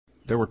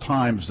There were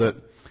times that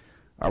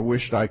I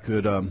wished I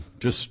could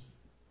just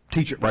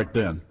teach it right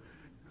then.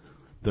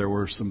 There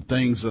were some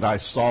things that I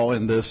saw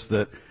in this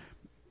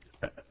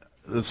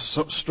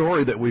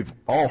story that we've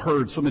all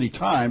heard so many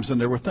times,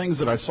 and there were things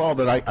that I saw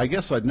that I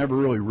guess I'd never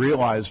really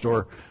realized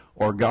or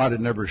God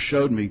had never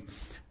showed me.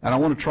 And I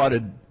want to try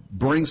to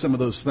bring some of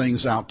those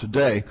things out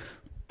today.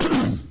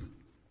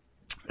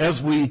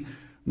 As we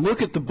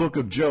look at the book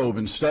of Job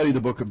and study the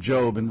book of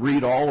Job and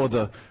read all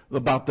of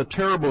about the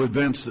terrible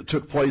events that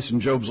took place in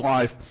Job's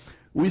life,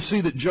 we see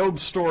that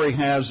Job's story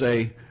has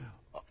a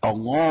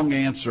long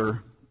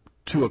answer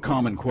to a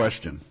common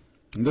question.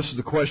 And this is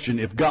the question: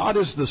 if God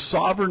is the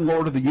sovereign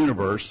Lord of the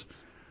universe,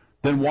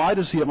 then why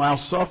does he allow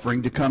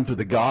suffering to come to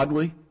the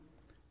godly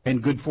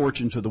and good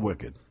fortune to the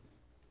wicked?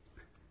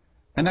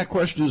 And that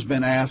question has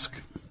been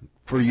asked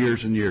for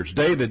years and years.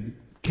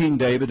 King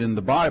David in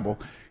the Bible,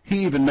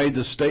 he even made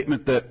the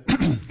statement that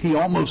he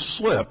almost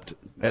slipped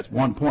at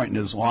one point in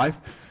his life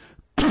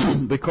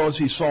because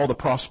he saw the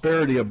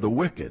prosperity of the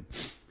wicked.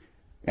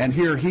 And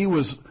here he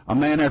was a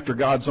man after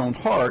God's own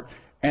heart,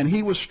 and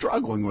he was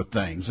struggling with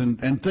things,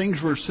 and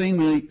things were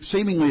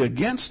seemingly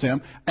against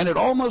him, and it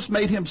almost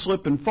made him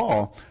slip and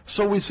fall.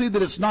 So we see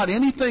that it's not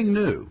anything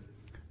new.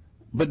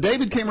 But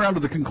David came around to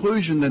the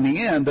conclusion in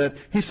the end that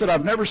he said,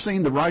 I've never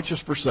seen the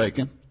righteous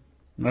forsaken,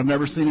 and I've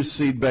never seen his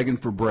seed begging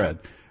for bread.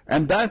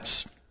 And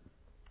that's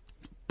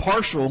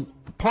part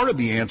of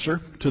the answer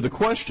to the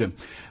question.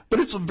 But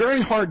it's a very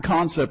hard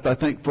concept, I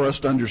think, for us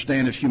to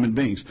understand as human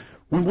beings.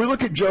 When we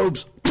look at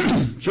Job's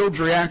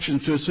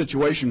reactions to his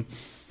situation,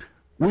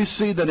 we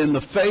see that in the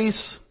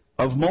face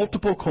of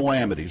multiple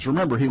calamities,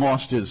 remember, he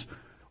lost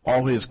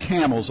all his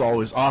camels,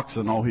 all his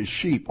oxen, all his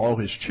sheep, all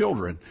his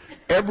children.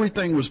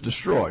 Everything was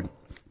destroyed.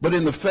 But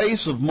in the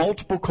face of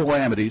multiple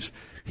calamities,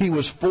 he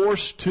was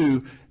forced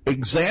to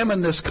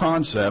examine this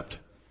concept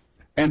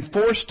and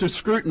forced to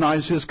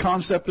scrutinize his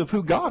concept of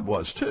who God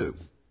was, too.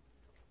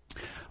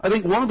 I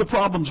think one of the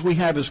problems we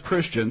have as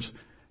Christians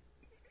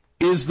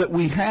is that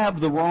we have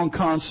the wrong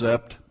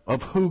concept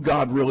of who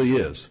God really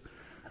is.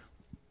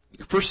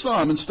 For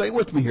some, and stay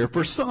with me here,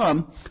 for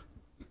some,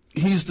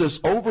 he's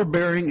this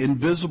overbearing,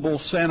 invisible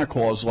Santa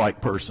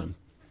Claus-like person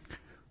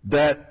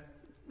that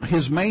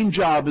his main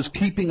job is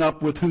keeping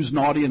up with who's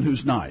naughty and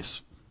who's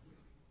nice.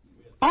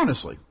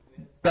 Honestly,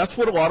 that's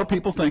what a lot of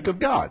people think of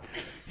God.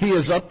 He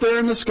is up there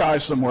in the sky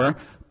somewhere,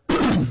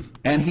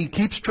 and he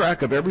keeps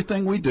track of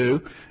everything we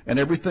do, and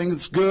everything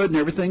that's good and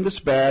everything that's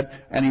bad,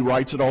 and he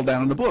writes it all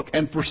down in the book.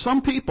 And for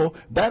some people,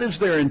 that is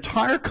their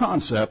entire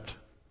concept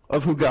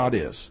of who God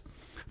is.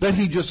 That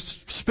he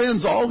just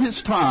spends all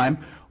his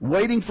time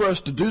waiting for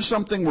us to do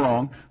something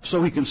wrong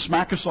so he can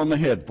smack us on the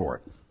head for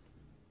it.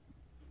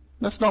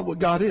 That's not what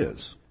God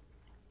is.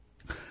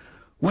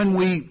 When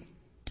we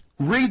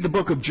read the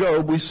book of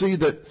Job, we see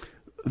that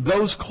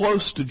those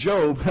close to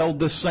Job held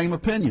this same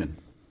opinion.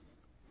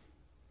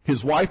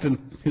 His wife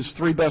and his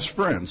three best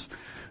friends.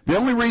 The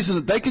only reason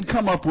that they could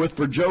come up with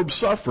for Job's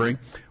suffering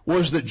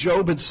was that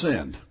Job had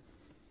sinned.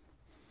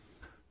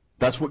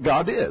 That's what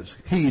God is.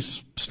 He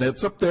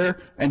sits up there,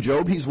 and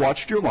Job, he's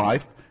watched your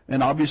life,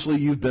 and obviously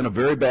you've been a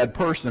very bad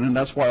person, and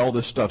that's why all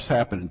this stuff's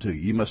happening to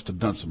you. You must have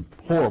done some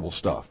horrible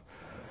stuff.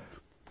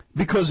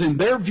 Because in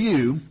their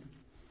view,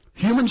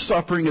 human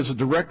suffering is a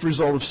direct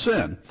result of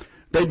sin.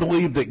 They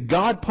believe that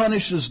God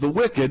punishes the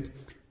wicked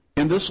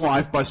in this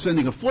life by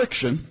sending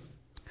affliction,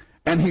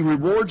 and he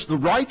rewards the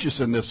righteous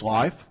in this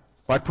life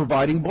by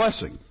providing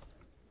blessing.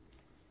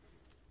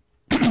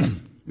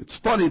 It's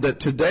funny that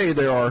today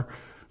there are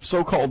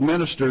so-called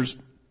ministers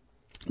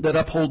that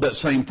uphold that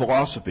same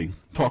philosophy.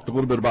 Talked a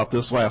little bit about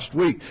this last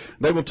week.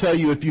 They will tell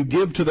you if you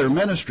give to their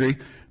ministry,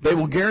 they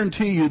will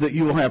guarantee you that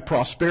you will have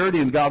prosperity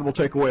and God will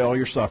take away all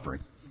your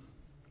suffering.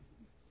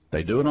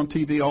 They do it on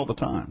TV all the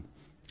time.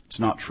 It's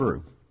not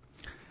true.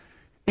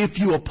 If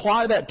you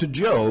apply that to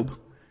Job,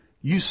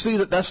 you see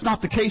that that's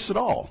not the case at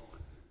all.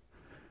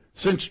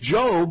 Since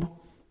Job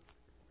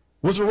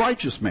was a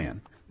righteous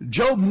man.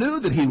 Job knew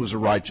that he was a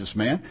righteous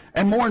man,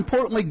 and more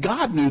importantly,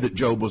 God knew that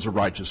Job was a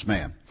righteous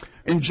man.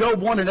 In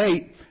Job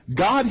 1:8,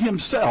 God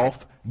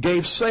himself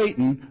gave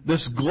Satan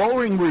this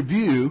glowing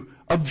review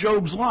of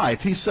Job's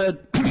life. He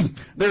said,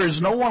 there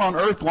is no one on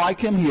earth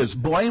like him. He is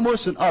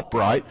blameless and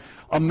upright,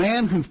 a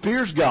man who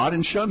fears God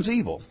and shuns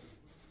evil.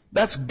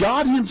 That's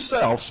God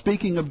himself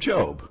speaking of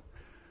Job.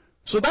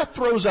 So that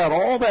throws out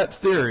all that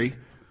theory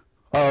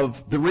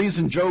of the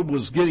reason Job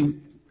was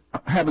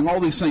having all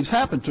these things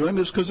happen to him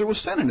is because there was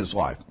sin in his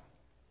life.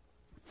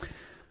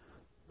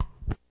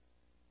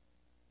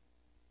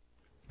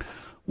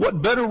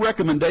 What better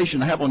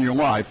recommendation to have on your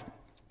life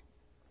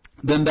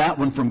than that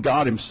one from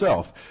God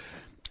himself?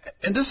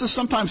 And this is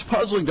sometimes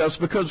puzzling to us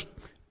because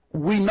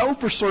we know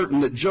for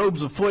certain that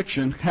Job's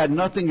affliction had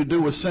nothing to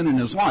do with sin in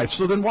his life.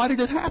 So then why did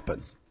it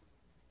happen?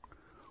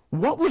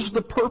 What was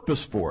the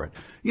purpose for it?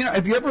 You know,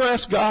 have you ever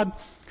asked God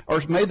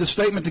or made the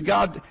statement to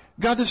God,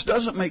 God, this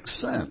doesn't make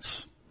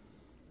sense.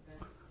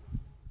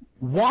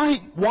 Why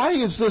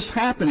is this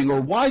happening,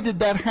 or why did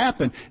that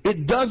happen?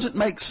 It doesn't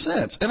make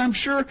sense. And I'm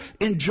sure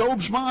in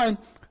Job's mind,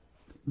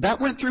 that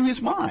went through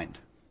his mind.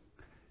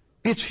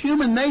 It's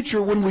human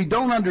nature when we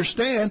don't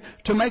understand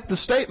to make the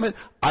statement,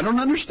 I don't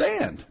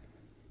understand.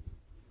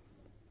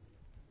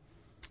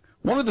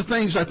 One of the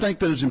things I think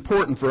that is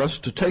important for us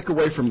to take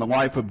away from the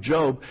life of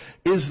Job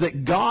is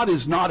that God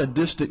is not a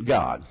distant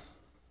God.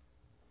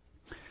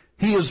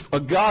 He is a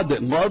God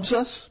that loves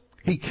us,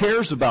 He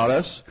cares about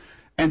us,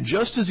 and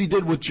just as He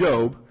did with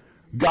Job,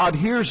 God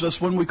hears us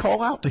when we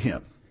call out to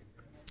Him.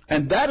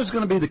 And that is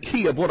going to be the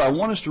key of what I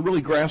want us to really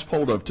grasp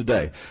hold of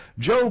today.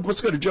 Job, let's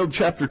go to Job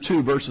chapter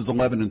 2, verses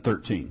 11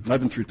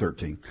 through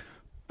 13.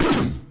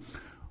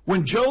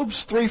 When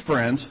Job's three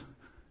friends,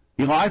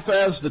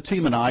 Eliphaz the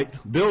Temanite,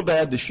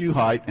 Bildad the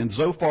Shuhite, and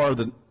Zophar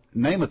the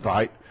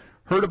Naamathite,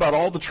 heard about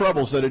all the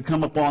troubles that had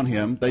come upon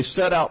him, they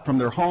set out from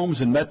their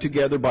homes and met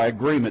together by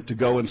agreement to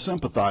go and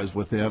sympathize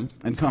with him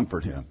and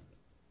comfort him.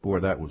 Boy,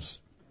 that was,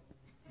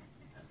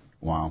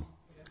 wow.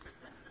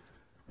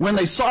 When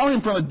they saw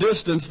him from a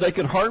distance, they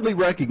could hardly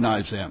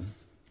recognize him.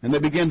 And they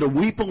began to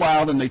weep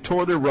aloud, and they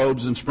tore their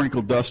robes and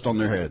sprinkled dust on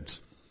their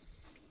heads.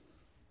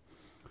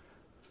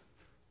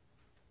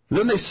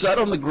 Then they sat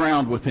on the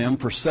ground with him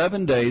for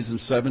 7 days and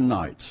 7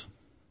 nights.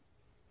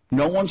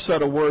 No one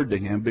said a word to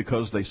him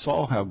because they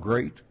saw how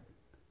great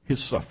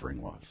his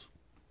suffering was.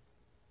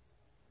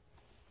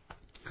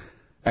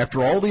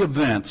 After all the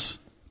events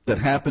that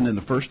happened in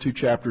the first 2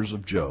 chapters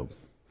of Job,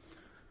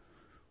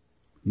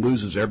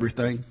 loses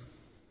everything.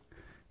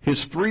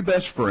 His 3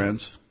 best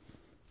friends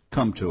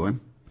come to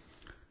him,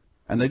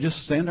 and they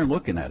just stand there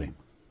looking at him.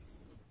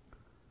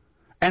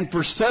 And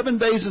for 7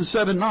 days and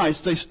 7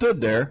 nights, they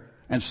stood there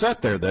and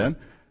sat there then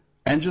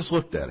and just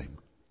looked at him.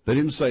 They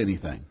didn't say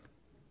anything.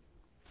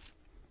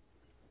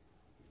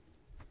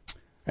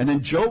 And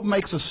then Job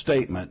makes a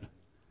statement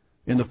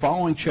in the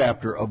following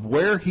chapter of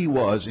where he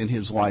was in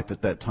his life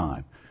at that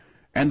time.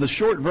 And the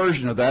short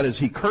version of that is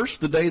he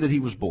cursed the day that he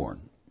was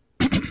born.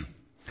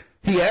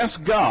 He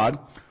asked God,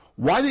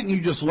 why didn't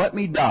you just let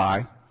me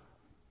die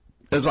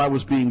as I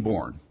was being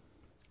born?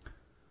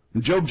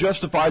 And Job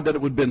justified that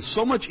it would have been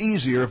so much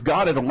easier if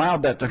God had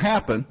allowed that to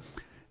happen.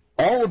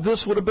 All of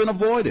this would have been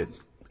avoided.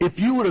 If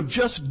you would have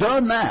just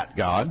done that,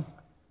 God,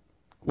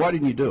 why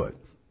didn't you do it?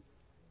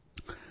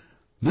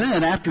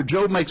 Then, after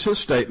Job makes his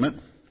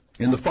statement,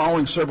 in the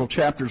following several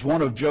chapters,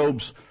 one of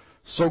Job's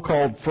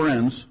so-called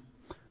friends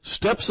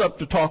steps up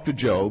to talk to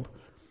Job,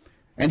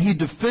 and he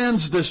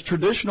defends this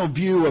traditional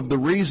view of the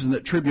reason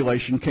that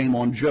tribulation came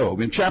on Job.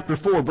 In chapter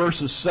 4,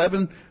 verses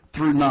 7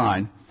 through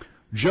 9,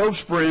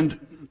 Job's friend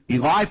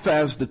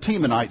Eliphaz the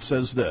Temanite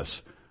says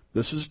this.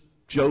 This is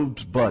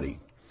Job's buddy.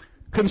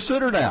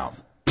 Consider now,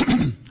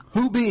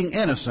 who being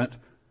innocent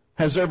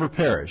has ever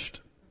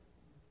perished?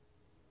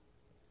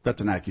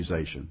 That's an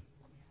accusation.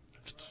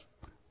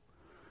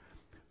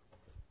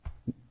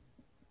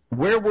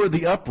 Where were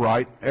the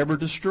upright ever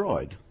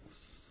destroyed?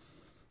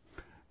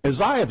 As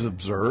I have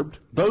observed,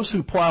 those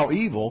who plow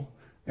evil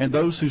and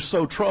those who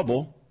sow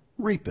trouble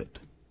reap it.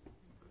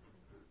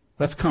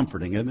 That's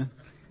comforting, isn't it?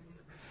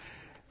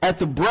 At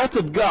the breath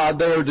of God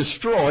they are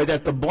destroyed.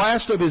 At the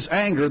blast of His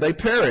anger they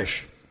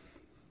perish.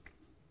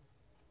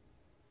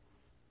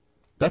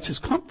 That's his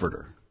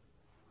comforter.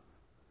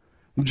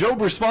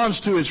 Job responds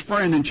to his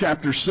friend in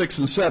chapters 6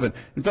 and 7.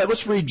 In fact,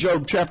 let's read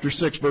Job chapter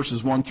 6,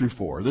 verses 1 through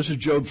 4. This is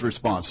Job's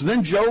response.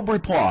 Then Job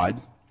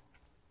replied,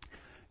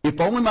 if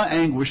only my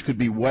anguish could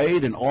be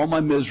weighed and all my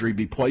misery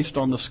be placed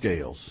on the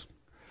scales,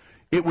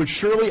 it would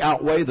surely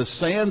outweigh the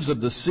sands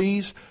of the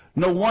seas.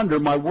 No wonder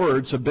my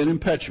words have been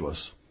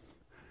impetuous.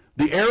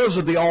 The arrows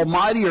of the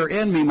Almighty are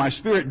in me. My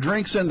spirit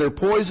drinks in their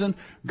poison.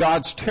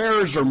 God's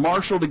terrors are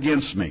marshaled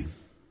against me.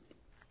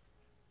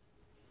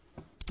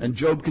 And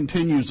Job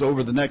continues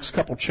over the next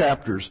couple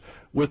chapters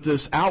with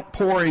this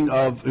outpouring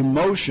of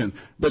emotion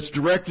that's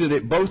directed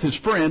at both his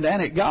friend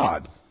and at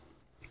God.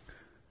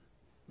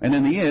 And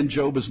in the end,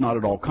 Job is not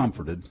at all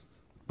comforted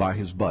by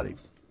his buddy.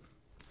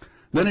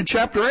 Then in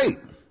chapter 8,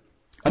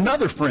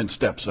 another friend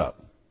steps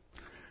up.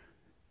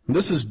 And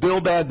this is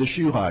Bildad the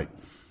Shuhite.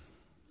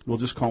 We'll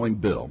just call him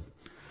Bill.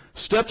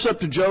 Steps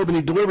up to Job and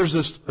he delivers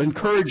this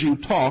encouraging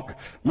talk,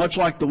 much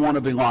like the one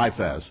of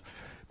Eliphaz.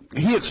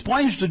 He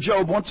explains to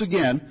Job once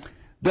again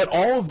that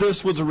all of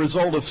this was a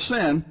result of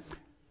sin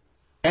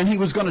and he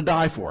was going to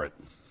die for it.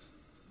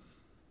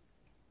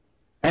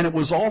 And it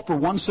was all for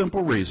one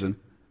simple reason.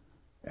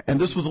 And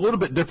this was a little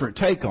bit different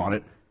take on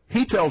it.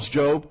 He tells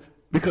Job,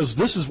 because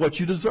this is what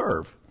you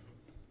deserve.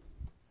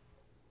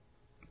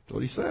 That's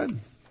what he said.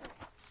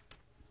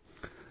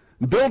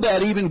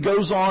 Bildad even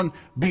goes on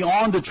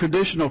beyond the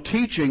traditional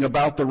teaching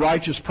about the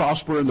righteous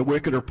prosper and the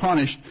wicked are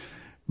punished,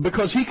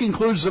 because he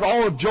concludes that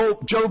all of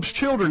Job's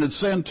children had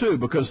sinned too,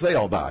 because they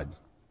all died.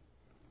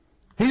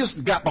 He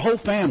just got the whole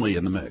family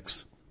in the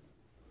mix.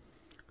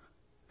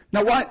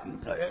 Now,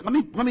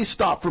 let me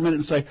stop for a minute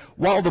and say,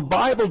 while the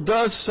Bible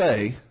does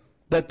say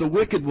that the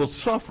wicked will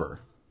suffer,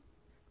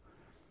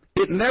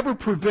 it never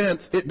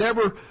permits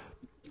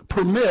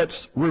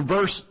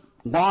reverse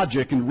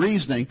logic and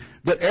reasoning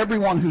that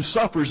everyone who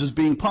suffers is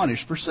being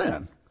punished for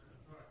sin.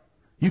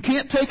 You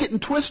can't take it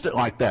and twist it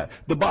like that.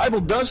 The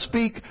Bible does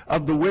speak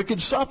of the wicked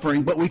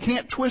suffering, but we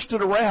can't twist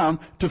it around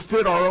to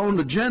fit our own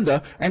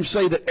agenda and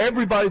say that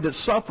everybody that's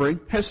suffering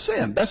has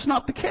sinned. That's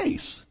not the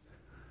case.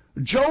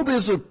 Job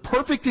is a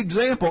perfect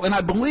example, and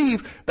I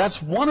believe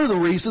that's one of the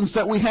reasons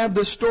that we have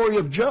this story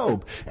of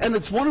Job. And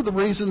it's one of the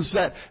reasons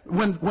that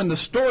when the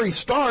story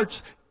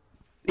starts,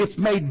 it's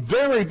made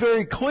very,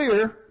 very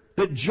clear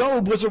that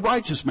Job was a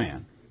righteous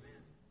man.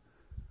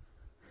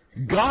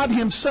 God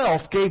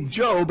himself gave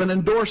Job an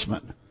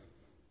endorsement.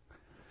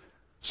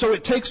 So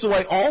it takes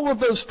away all of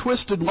those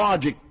twisted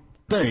logic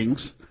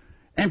things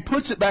and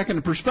puts it back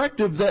into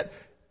perspective that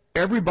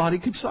everybody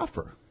can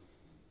suffer.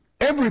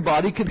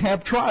 Everybody can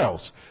have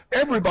trials.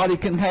 Everybody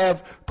can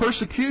have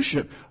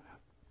persecution.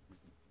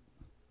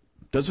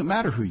 Doesn't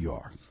matter who you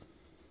are.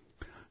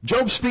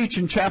 Job's speech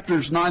in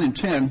chapters 9 and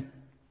 10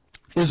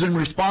 is in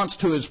response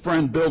to his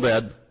friend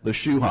Bildad the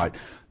Shuhite.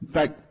 In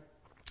fact,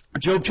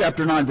 Job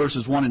chapter 9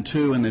 verses 1 and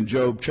 2, and then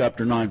Job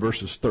chapter 9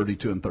 verses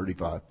 32 and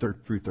 35,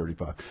 through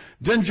 35.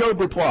 Then Job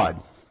replied,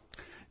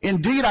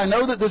 "Indeed, I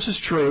know that this is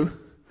true,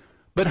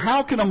 but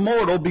how can a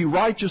mortal be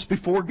righteous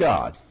before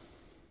God?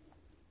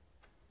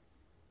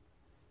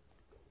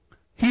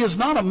 He is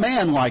not a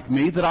man like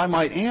me that I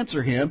might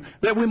answer him,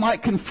 that we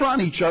might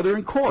confront each other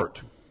in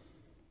court.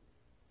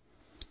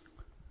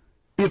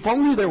 If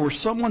only there were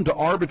someone to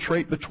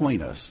arbitrate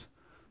between us,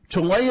 to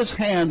lay his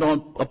hand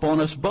upon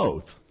us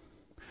both.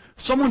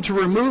 Someone to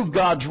remove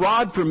God's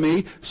rod from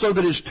me so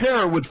that his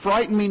terror would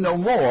frighten me no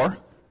more."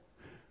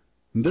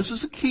 And this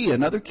is a key,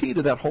 another key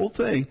to that whole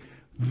thing.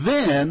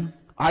 "Then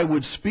I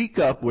would speak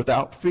up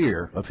without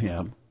fear of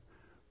him.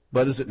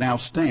 But as it now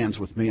stands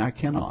with me, I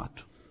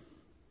cannot."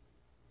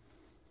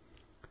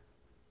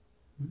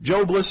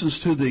 Job listens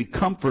to the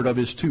comfort of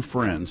his two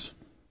friends,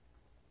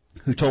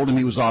 who told him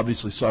he was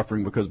obviously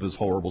suffering because of his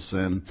horrible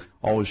sin.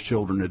 All his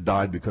children had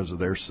died because of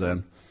their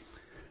sin.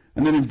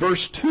 And then in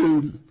verse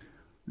 2,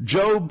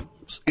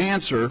 Job's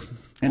answer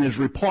and his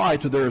reply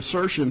to their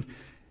assertion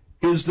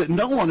is that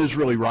no one is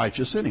really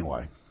righteous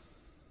anyway.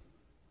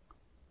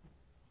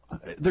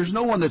 There's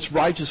no one that's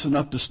righteous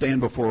enough to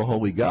stand before a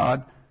holy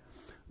God.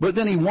 But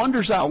then he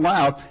wonders out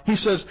loud. He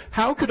says,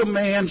 how could a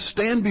man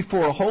stand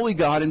before a holy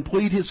God and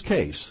plead his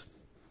case?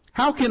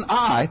 How can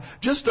I,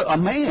 just a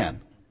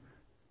man,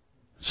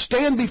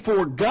 stand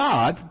before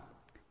God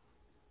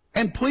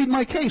and plead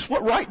my case?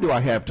 What right do I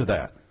have to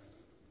that?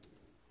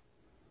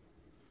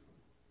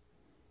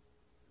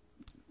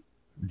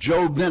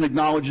 Job then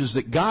acknowledges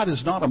that God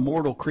is not a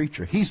mortal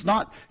creature. He's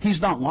not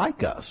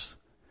like us.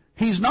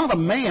 He's not a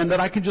man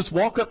that I can just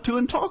walk up to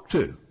and talk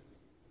to.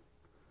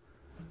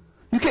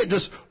 You can't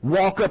just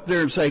walk up there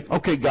and say,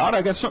 "Okay, God,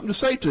 I got something to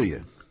say to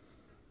you."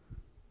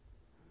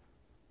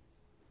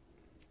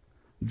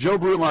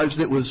 Job realized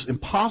it was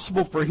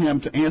impossible for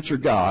him to answer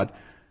God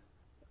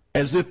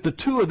as if the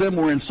two of them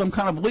were in some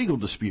kind of legal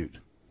dispute.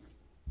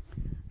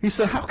 He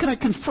said, how can I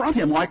confront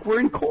him like we're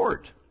in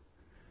court?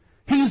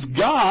 He's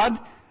God,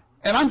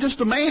 and I'm just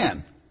a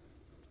man.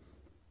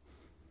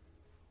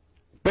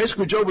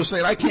 Basically, Job was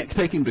saying, I can't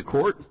take him to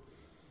court.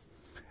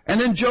 And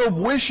then Job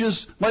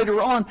wishes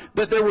later on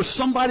that there was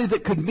somebody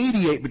that could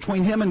mediate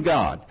between him and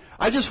God.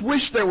 I just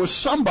wish there was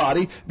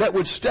somebody that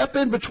would step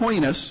in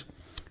between us,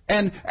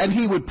 and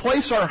he would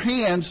place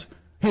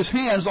his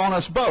hands on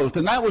us both.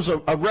 And that was a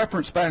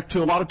reference back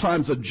to a lot of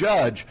times a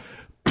judge.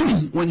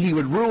 When he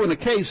would rule in a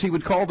case, he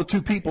would call the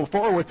two people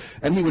forward,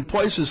 and he would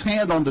place his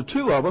hand on the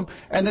two of them,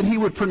 and then he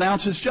would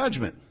pronounce his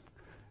judgment.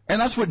 And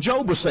that's what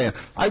Job was saying.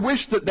 I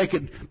wish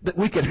that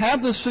we could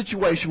have this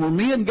situation where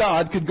me and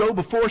God could go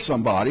before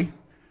somebody,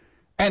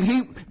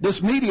 and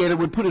this mediator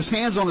would put his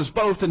hands on us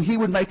both, and he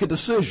would make a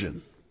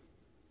decision.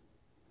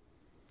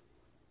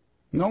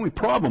 The only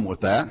problem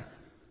with that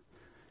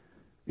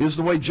is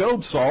the way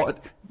Job saw it.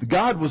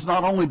 God was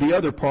not only the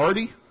other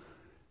party,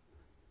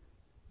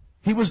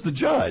 he was the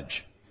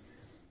judge.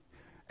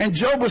 And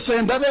Job was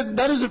saying,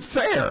 that isn't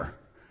fair.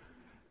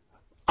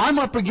 I'm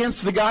up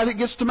against the guy that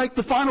gets to make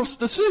the final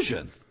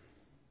decision.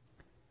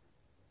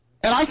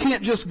 And I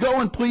can't just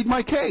go and plead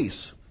my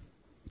case.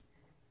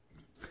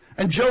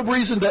 And Job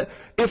reasoned that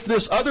if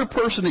this other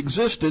person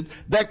existed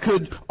that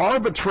could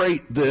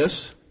arbitrate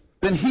this,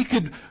 then he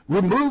could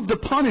remove the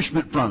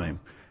punishment from him.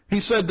 He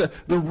said,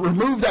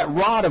 remove that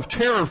rod of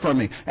terror from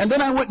me. And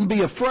then I wouldn't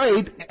be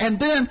afraid. And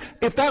then,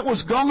 if that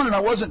was gone and I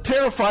wasn't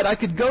terrified, I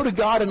could go to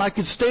God and I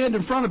could stand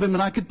in front of him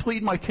and I could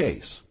plead my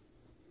case.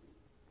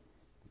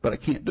 But I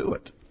can't do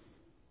it.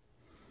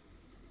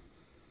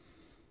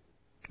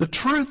 The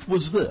truth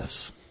was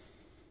this.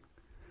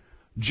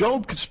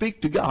 Job could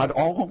speak to God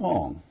all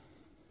along.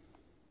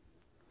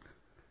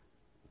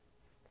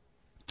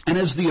 And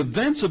as the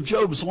events of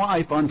Job's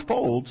life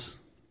unfolds,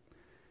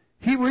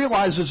 he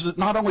realizes that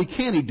not only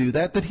can he do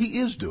that he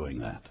is doing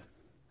that.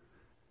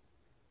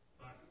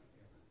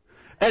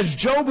 As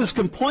Job is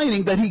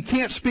complaining that he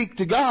can't speak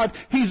to God,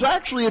 he's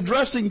actually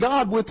addressing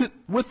God with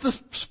the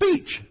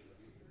speech.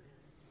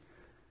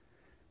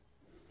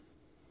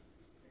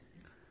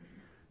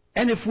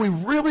 And if we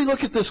really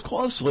look at this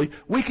closely,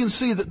 we can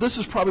see that this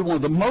is probably one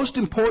of the most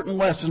important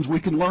lessons we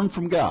can learn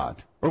from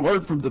God, or learn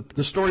from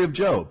the story of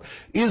Job,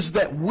 is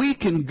that we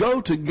can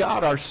go to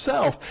God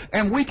ourselves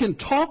and we can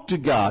talk to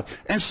God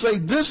and say,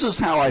 this is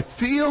how I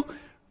feel.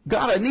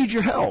 God, I need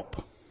your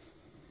help.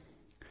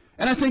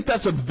 And I think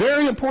that's a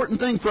very important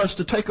thing for us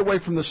to take away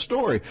from this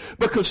story,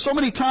 because so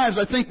many times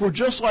I think we're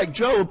just like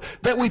Job,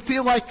 that we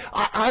feel like,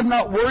 I'm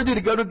not worthy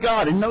to go to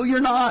God. And no, you're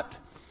not.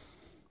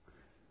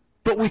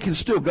 But we can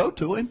still go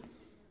to him.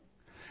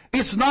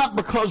 It's not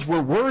because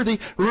we're worthy.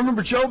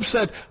 Remember, Job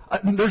said,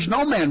 there's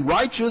no man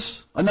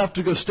righteous enough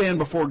to go stand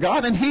before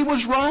God, and he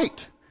was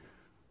right.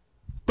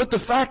 But the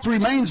fact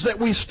remains that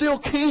we still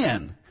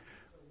can.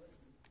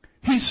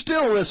 He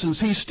still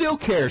listens. He still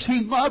cares. He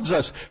loves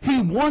us.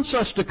 He wants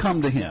us to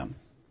come to him.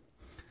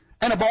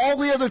 And of all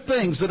the other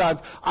things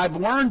that I've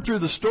learned through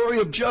the story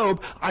of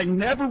Job, I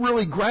never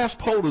really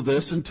grasped hold of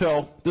this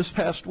until this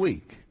past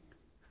week.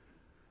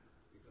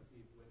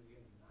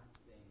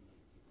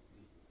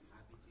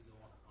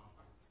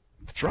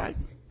 That's right.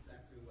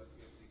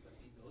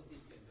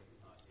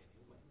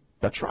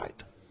 That's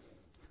right.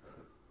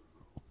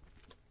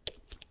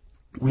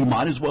 We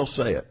might as well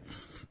say it.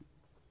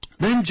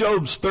 Then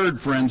Job's third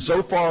friend,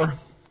 Zophar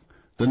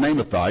the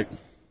Naamathite,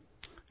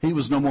 he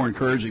was no more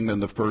encouraging than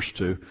the first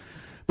two,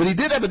 but he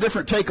did have a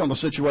different take on the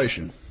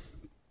situation.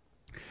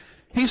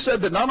 He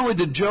said that not only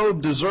did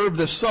Job deserve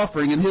this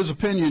suffering, in his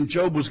opinion,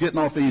 Job was getting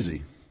off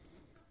easy.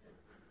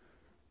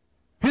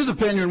 His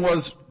opinion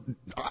was,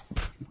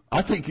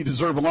 I think you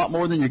deserve a lot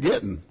more than you're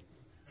getting,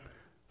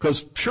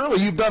 because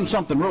surely you've done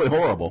something really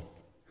horrible.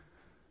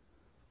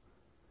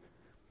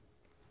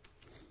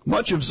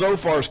 Much of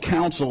Zophar's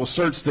counsel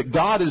asserts that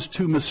God is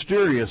too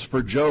mysterious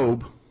for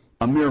Job,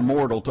 a mere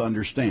mortal, to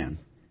understand.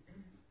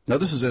 Now,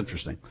 this is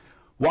interesting.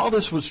 While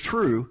this was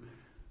true,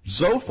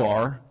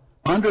 Zophar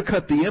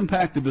undercut the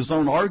impact of his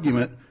own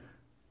argument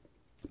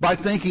by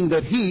thinking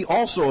that he,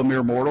 also a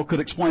mere mortal,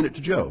 could explain it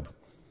to Job.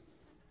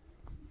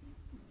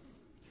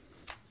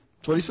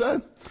 That's what he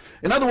said.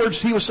 In other words,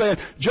 he was saying,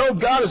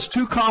 Job, God is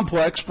too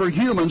complex for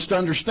humans to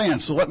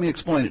understand, so let me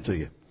explain it to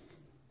you.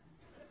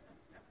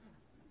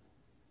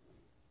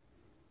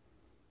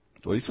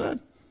 That's what he said.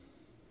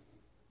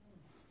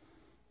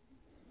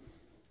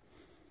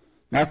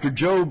 After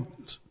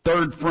Job's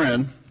third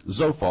friend,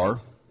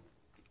 Zophar,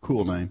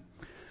 cool name,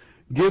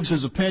 gives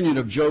his opinion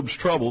of Job's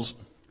troubles,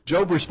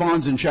 Job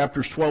responds in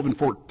chapters 12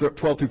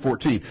 through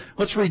 14.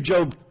 Let's read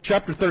Job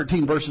chapter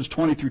 13, verses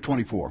 20 through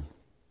 24.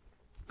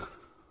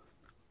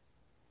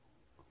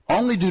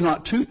 Only do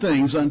not two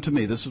things unto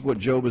me. This is what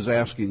Job is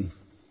asking.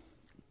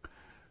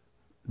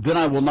 Then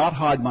I will not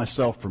hide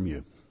myself from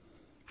you.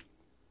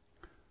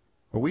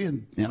 Are we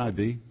in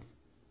NIV?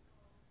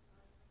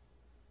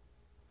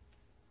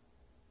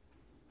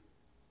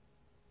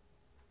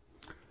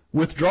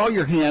 Withdraw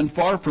your hand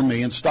far from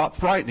me and stop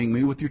frightening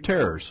me with your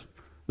terrors.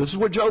 This is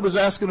what Job is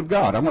asking of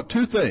God. I want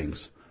two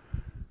things.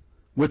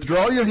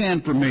 Withdraw your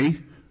hand from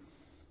me.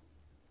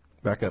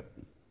 Back up.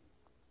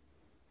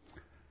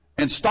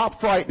 And stop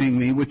frightening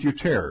me with your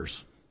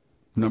terrors.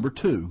 Number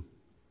two.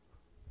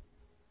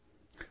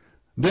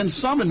 Then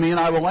summon me and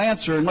I will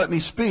answer, and let me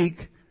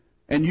speak,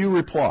 and you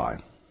reply.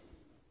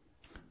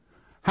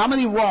 How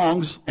many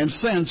wrongs and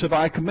sins have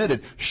I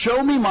committed?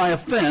 Show me my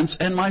offense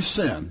and my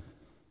sin.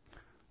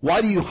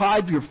 Why do you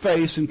hide your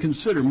face and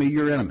consider me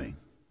your enemy?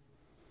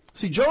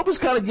 See, Job is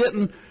kind of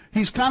getting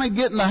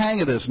the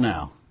hang of this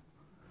now.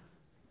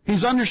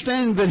 He's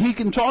understanding that he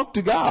can talk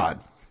to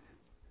God.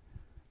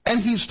 And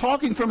he's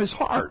talking from his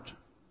heart.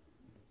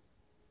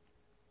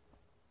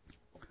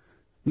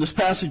 In this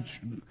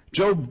passage,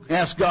 Job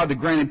asked God to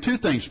grant him two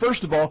things.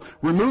 First of all,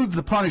 remove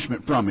the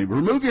punishment from me.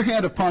 Remove your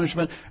hand of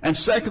punishment. And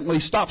secondly,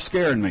 stop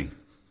scaring me.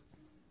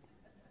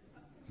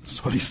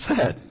 That's what he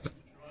said.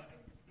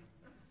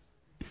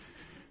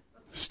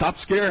 Stop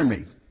scaring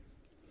me.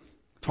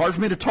 It's hard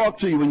for me to talk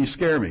to you when you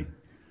scare me.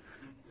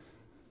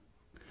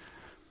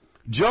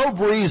 Job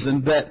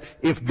reasoned that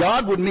if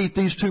God would meet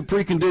these two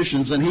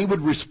preconditions, then he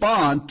would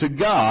respond to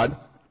God,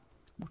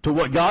 to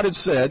what God had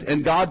said,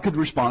 and God could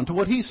respond to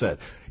what he said.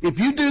 If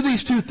you do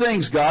these two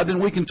things, God, then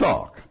we can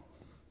talk.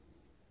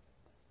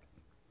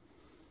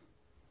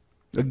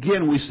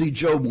 Again, we see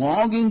Job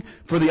longing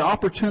for the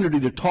opportunity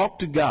to talk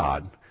to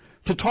God,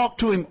 to talk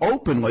to him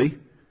openly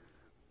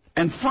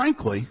and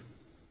frankly,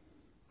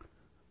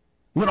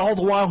 when all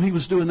the while he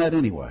was doing that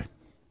anyway.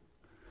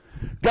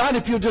 God,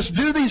 if you'll just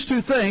do these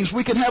two things,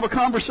 we can have a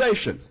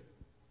conversation.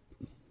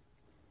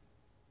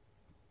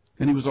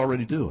 And he was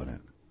already doing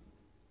it.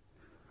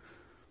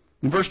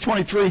 In verse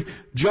 23,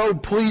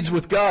 Job pleads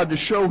with God to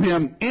show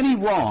him any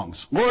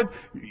wrongs. Lord,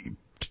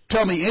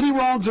 tell me any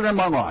wrongs that are in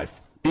my life.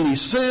 Any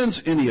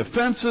sins, any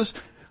offenses,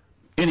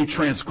 any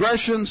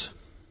transgressions.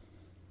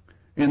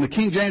 In the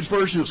King James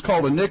Version, it's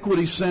called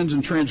iniquity, sins,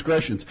 and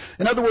transgressions.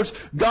 In other words,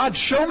 God,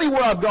 show me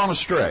where I've gone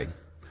astray.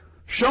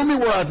 Show me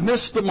where I've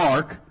missed the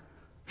mark.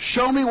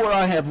 Show me where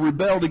I have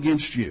rebelled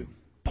against you.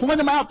 Point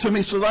them out to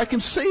me so that I can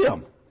see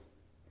them.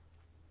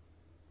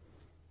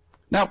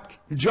 Now,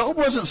 Job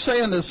wasn't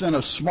saying this in a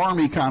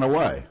smarmy kind of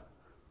way.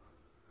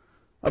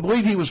 I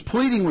believe he was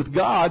pleading with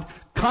God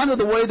kind of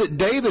the way that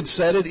David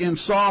said it in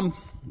Psalm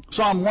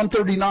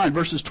 139,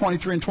 verses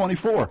 23 and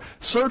 24.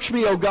 Search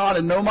me, O God,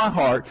 and know my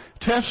heart.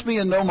 Test me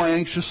and know my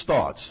anxious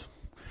thoughts.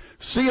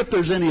 See if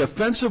there's any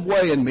offensive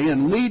way in me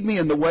and lead me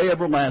in the way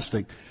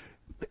everlasting.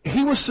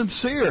 He was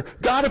sincere.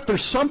 God, if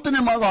there's something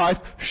in my life,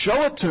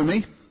 show it to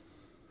me.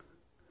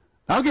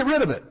 I'll get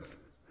rid of it.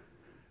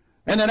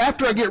 And then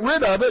after I get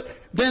rid of it,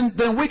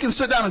 then we can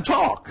sit down and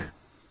talk.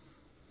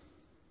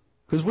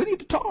 Because we need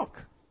to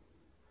talk.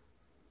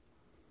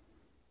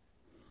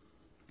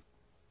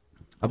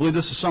 I believe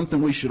this is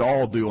something we should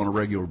all do on a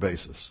regular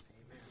basis.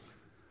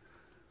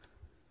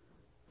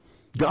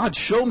 God,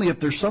 show me if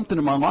there's something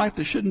in my life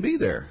that shouldn't be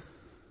there.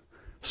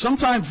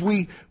 Sometimes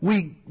we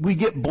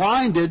get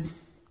blinded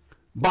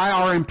by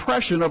our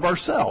impression of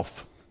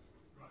ourselves.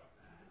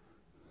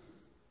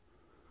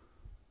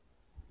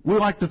 We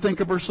like to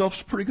think of ourselves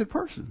as a pretty good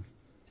person.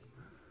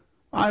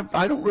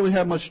 I don't really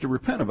have much to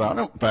repent about.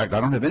 In fact, I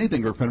don't have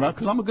anything to repent about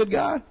because I'm a good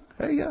guy.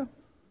 Hey, yeah,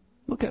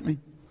 look at me.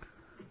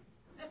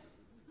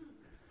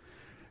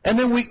 And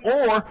then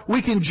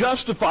we can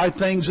justify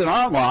things in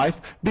our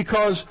life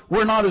because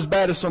we're not as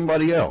bad as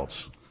somebody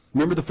else.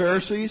 Remember the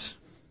Pharisees?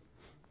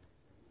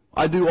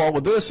 I do all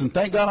of this, and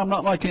thank God I'm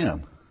not like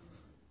him.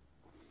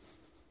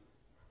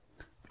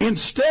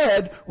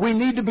 Instead, we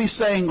need to be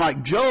saying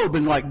like Job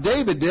and like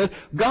David did,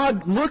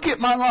 God, look at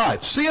my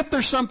life. See if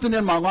there's something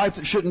in my life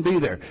that shouldn't be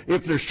there.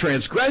 If there's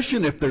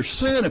transgression, if there's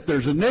sin, if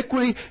there's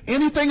iniquity,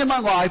 anything in my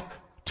life,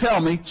 tell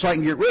me so I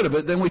can get rid of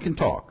it, then we can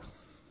talk.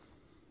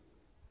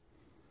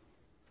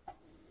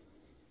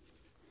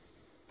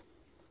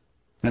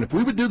 And if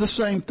we would do the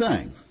same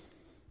thing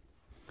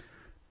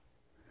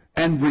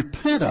and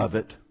repent of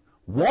it,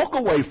 walk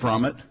away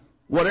from it,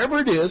 whatever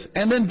it is,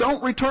 and then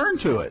don't return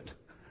to it.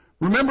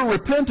 Remember,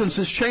 repentance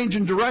is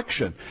changing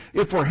direction.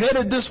 If we're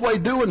headed this way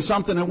doing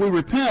something and we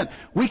repent,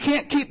 we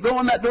can't keep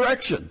going that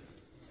direction.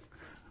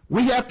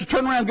 We have to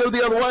turn around and go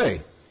the other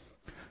way.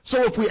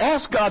 So if we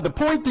ask God to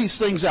point these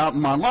things out in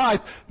my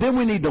life, then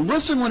we need to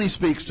listen when he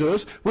speaks to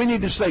us. We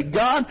need to say,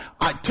 God,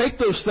 I take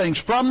those things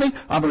from me.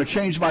 I'm going to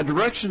change my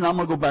direction. And I'm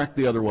going to go back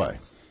the other way.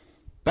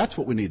 That's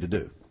what we need to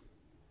do.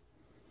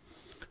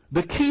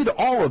 The key to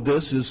all of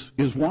this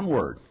is one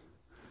word: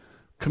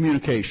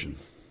 communication.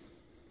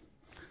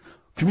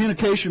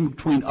 Communication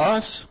between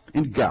us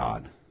and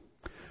God.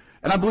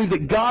 And I believe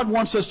that God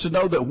wants us to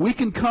know that we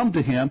can come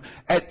to him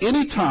at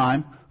any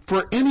time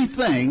for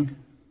anything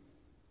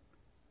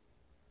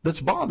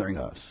that's bothering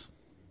us.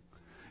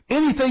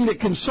 Anything that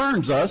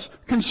concerns us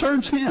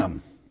concerns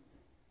him.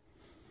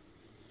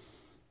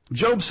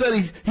 Job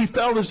said he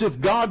felt as if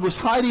God was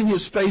hiding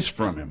his face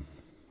from him.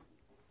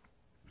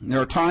 And there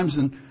are times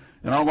in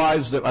our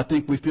lives that I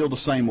think we feel the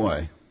same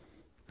way.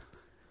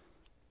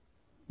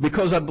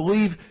 Because I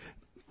believe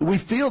we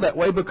feel that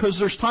way because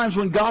there's times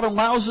when God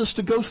allows us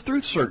to go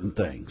through certain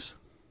things.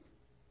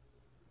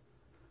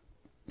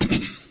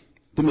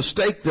 The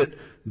mistake that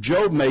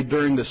Job made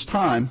during this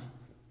time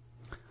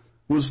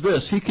was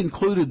this: he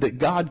concluded that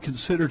God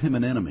considered him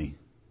an enemy.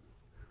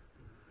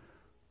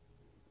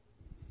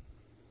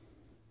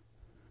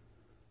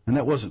 And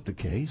that wasn't the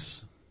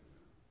case.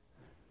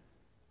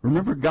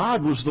 Remember,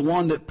 God was the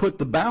one that put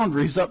the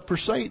boundaries up for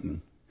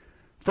Satan.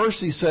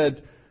 First he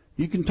said,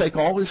 you can take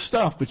all his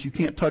stuff, but you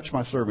can't touch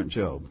my servant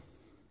Job.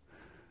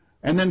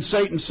 And then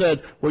Satan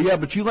said, well, yeah,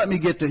 but you let me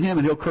get to him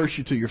and he'll curse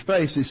you to your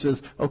face. He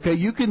says, okay,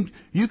 you can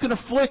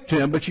afflict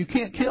him, but you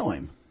can't kill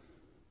him.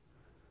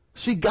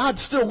 See, God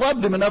still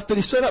loved him enough that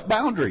he set up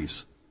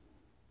boundaries.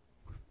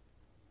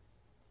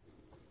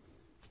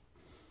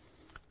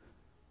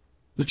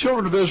 The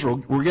children of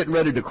Israel were getting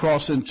ready to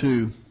cross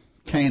into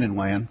Canaan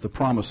land, the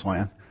promised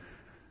land.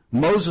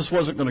 Moses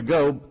wasn't going to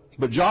go,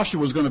 but Joshua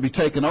was going to be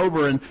taken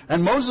over.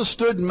 And Moses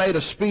stood and made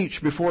a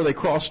speech before they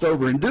crossed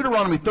over. In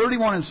Deuteronomy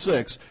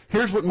 31:6,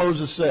 here's what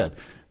Moses said: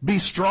 be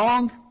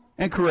strong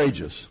and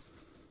courageous.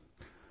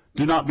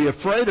 Do not be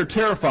afraid or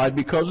terrified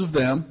because of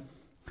them.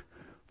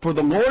 For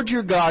the Lord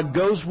your God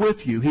goes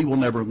with you. He will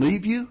never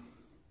leave you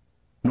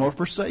nor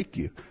forsake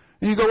you.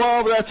 And you go,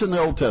 oh, that's in the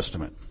Old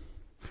Testament.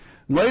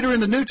 Later in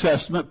the New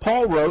Testament,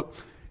 Paul wrote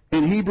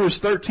in Hebrews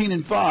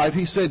 13:5,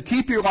 he said,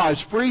 keep your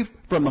lives free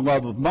from the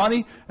love of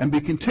money and be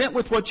content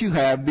with what you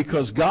have,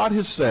 because God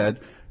has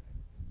said,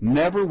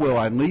 never will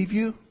I leave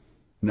you,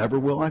 never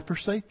will I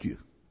forsake you.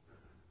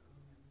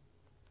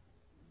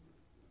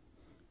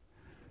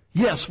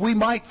 Yes, we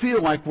might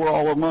feel like we're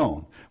all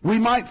alone. We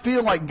might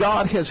feel like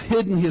God has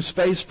hidden his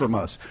face from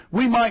us.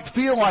 We might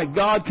feel like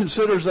God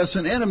considers us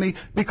an enemy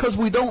because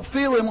we don't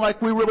feel him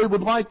like we really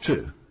would like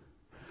to.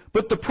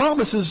 But the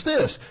promise is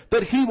this,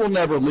 that he will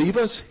never leave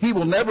us. He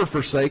will never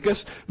forsake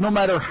us. No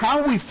matter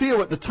how we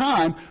feel at the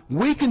time,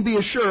 we can be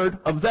assured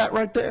of that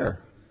right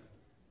there.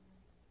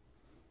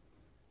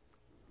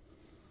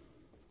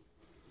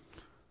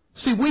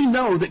 See, we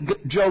know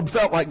that Job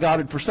felt like God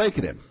had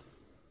forsaken him.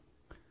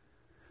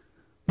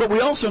 But we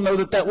also know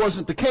that that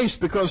wasn't the case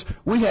because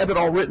we have it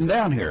all written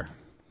down here.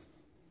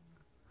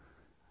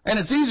 And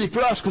it's easy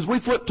for us because we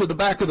flip to the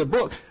back of the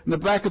book, and the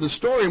back of the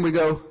story, and we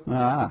go,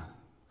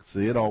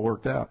 see, it all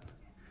worked out.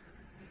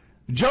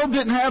 Job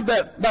didn't have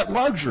that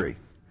luxury.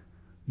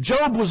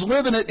 Job was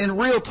living it in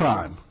real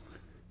time.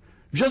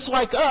 Just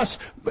like us,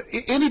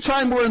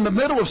 anytime we're in the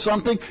middle of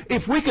something,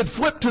 if we could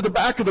flip to the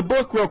back of the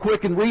book real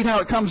quick and read how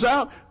it comes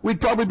out,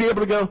 we'd probably be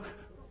able to go,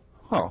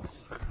 oh,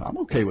 I'm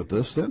okay with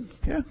this then.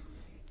 Yeah.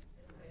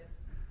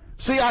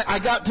 See, I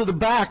got to the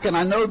back and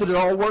I know that it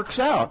all works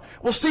out.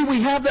 Well, see,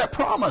 we have that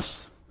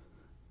promise.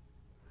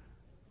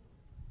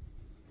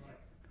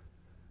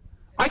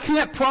 I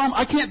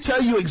can't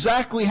tell you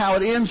exactly how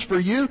it ends for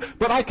you,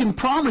 but I can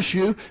promise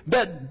you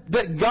that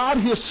God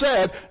has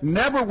said,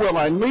 never will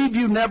I leave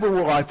you, never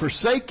will I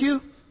forsake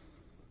you.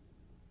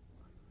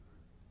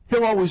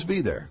 He'll always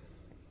be there.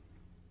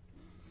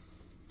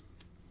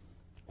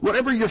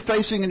 Whatever you're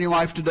facing in your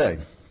life today,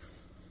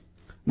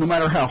 no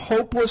matter how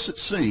hopeless it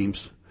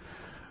seems,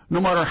 no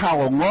matter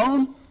how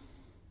alone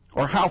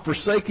or how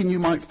forsaken you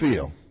might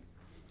feel,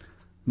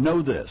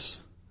 know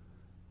this: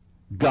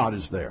 God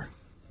is there.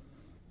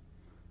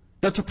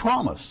 That's a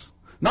promise.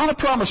 Not a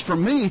promise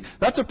from me.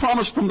 That's a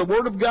promise from the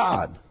Word of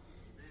God.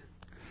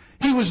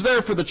 He was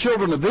there for the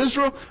children of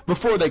Israel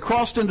before they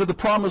crossed into the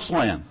promised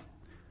land.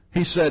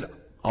 He said,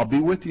 I'll be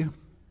with you.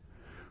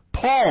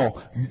 Paul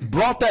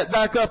brought that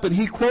back up and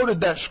he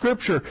quoted that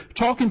scripture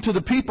talking to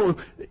the people,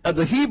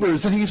 the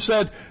Hebrews, and he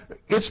said,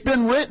 it's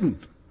been written,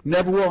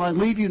 never will I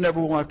leave you,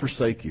 never will I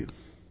forsake you.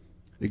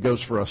 It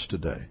goes for us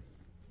today.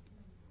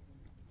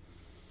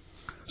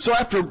 So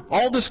after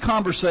all this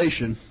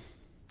conversation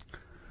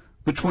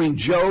between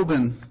Job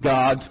and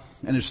God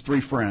and his three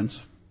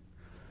friends,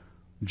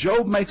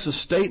 Job makes a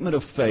statement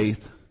of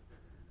faith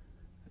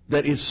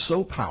that is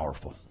so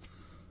powerful.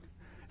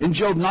 In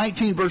Job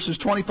 19, verses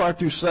 25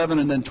 through 7,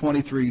 and then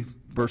 23,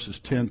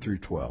 verses 10 through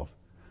 12,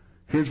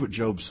 here's what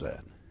Job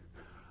said.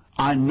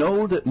 I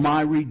know that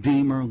my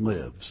Redeemer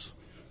lives,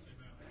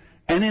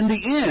 and in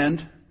the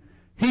end,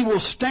 he will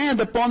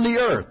stand upon the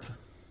earth.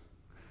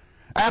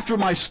 After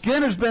my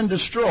skin has been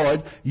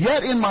destroyed,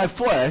 yet in my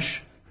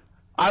flesh,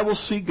 I will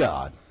see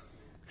God.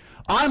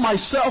 I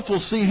myself will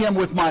see him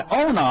with my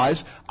own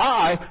eyes,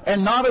 I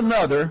and not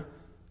another,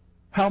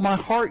 how my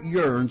heart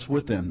yearns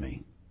within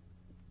me.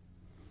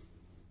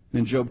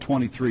 In Job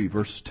 23,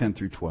 verses 10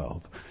 through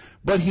 12.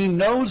 But he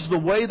knows the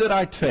way that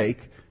I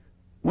take.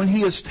 When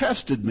he has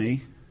tested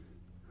me,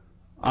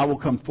 I will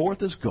come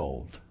forth as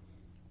gold.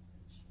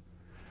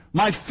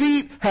 My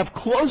feet have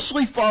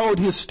closely followed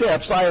his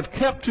steps. I have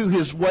kept to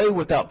his way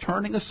without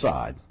turning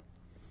aside.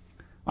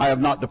 I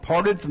have not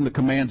departed from the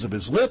commands of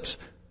his lips.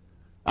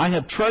 I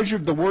have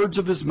treasured the words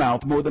of his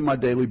mouth more than my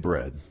daily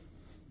bread.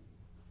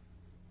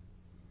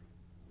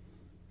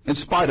 In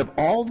spite of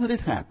all that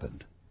had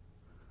happened,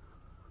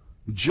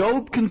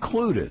 Job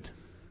concluded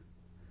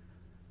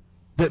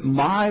that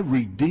my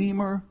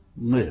Redeemer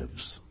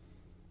lives.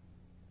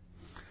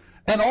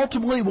 And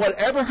ultimately,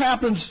 whatever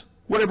happens,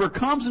 whatever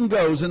comes and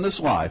goes in this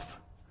life,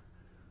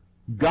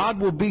 God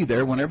will be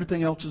there when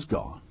everything else is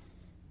gone.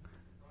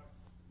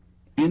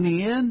 In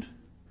the end,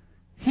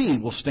 he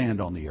will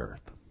stand on the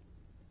earth.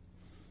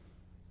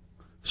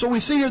 So we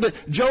see here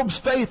that Job's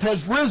faith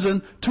has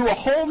risen to a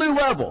whole new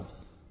level.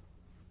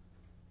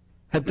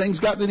 Had things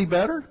gotten any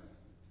better?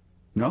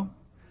 No.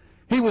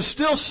 He was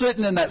still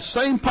sitting in that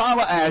same pile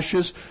of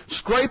ashes,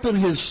 scraping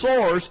his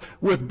sores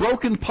with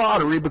broken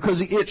pottery because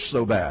he itched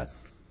so bad.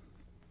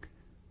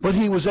 But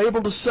he was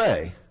able to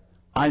say,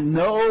 I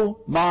know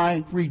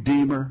my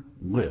Redeemer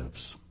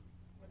lives.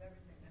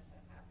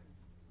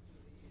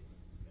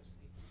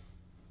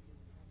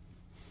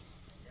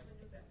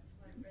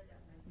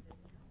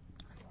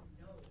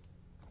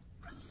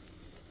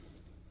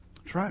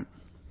 That's right.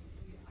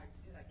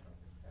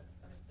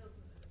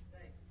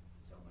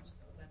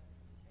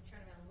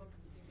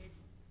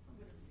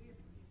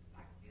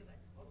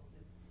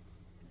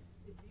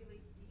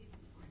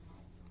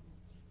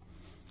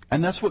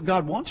 And that's what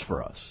God wants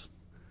for us.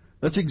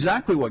 That's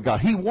exactly what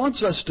God, he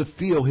wants us to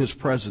feel his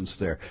presence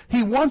there.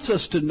 He wants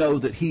us to know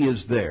that he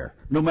is there,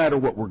 no matter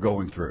what we're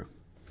going through.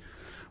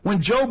 When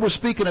Job was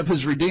speaking of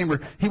his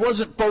Redeemer, he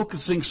wasn't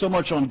focusing so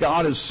much on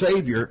God as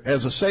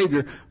a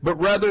Savior,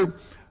 but rather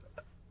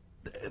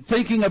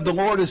thinking of the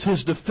Lord as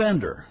his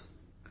defender.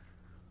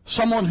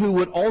 Someone who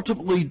would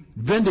ultimately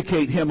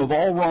vindicate him of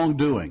all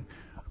wrongdoing.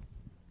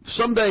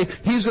 Someday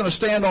he's going to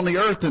stand on the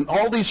earth and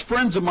all these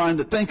friends of mine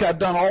that think I've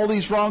done all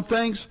these wrong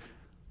things,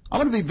 I'm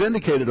going to be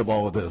vindicated of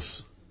all of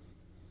this.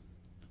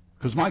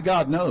 Because my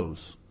God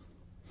knows.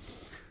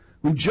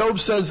 When Job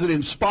says that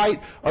in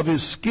spite of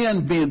his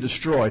skin being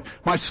destroyed,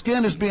 my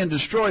skin is being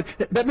destroyed,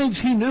 that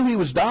means he knew he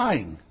was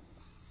dying.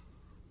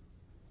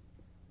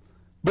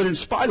 But in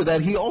spite of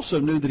that, he also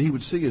knew that he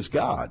would see his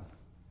God.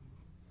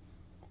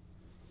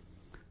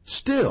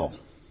 Still,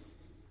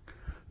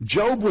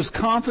 Job was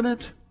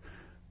confident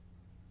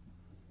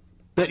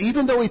that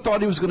even though he thought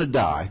he was going to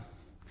die,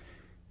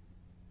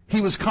 he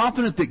was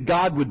confident that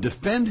God would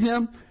defend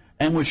him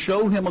and would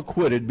show him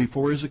acquitted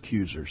before his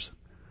accusers.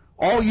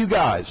 All you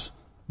guys,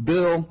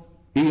 Bill,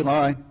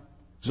 Eli,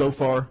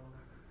 Zophar,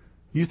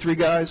 You three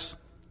guys,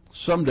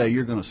 someday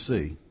you're going to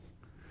see.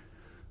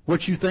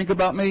 What you think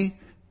about me,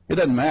 it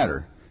doesn't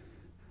matter.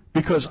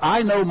 Because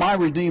I know my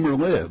Redeemer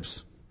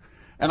lives.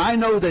 And I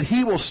know that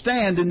he will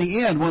stand in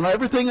the end when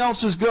everything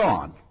else is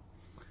gone.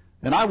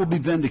 And I will be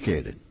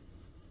vindicated.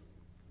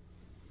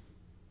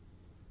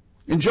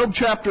 In Job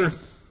chapter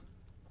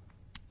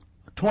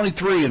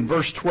 23 and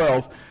verse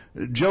 12,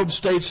 Job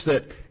states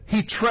that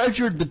he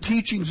treasured the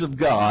teachings of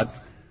God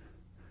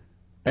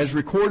as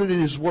recorded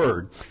in his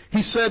word.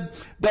 He said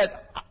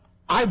that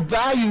I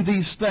value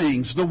these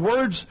things, the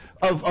words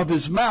of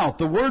his mouth,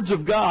 the words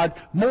of God,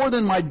 more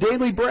than my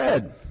daily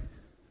bread.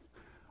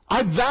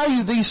 I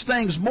value these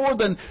things more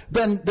than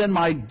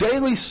my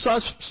daily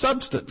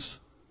substance,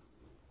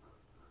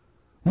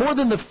 more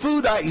than the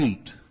food I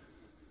eat.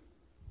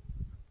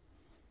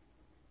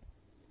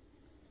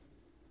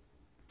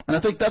 And I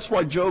think that's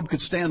why Job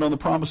could stand on the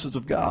promises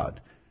of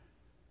God,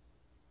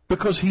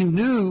 because he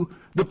knew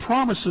the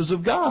promises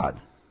of God.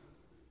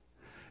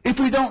 If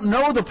we don't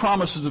know the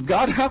promises of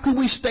God, how can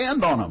we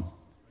stand on them?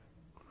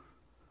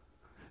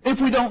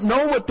 If we don't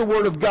know what the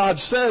Word of God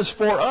says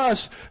for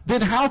us,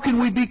 then how can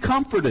we be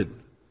comforted?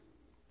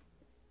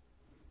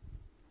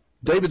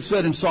 David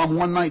said in Psalm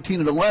 119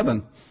 and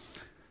 11,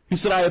 he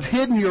said, I have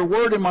hidden your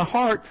word in my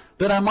heart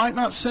that I might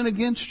not sin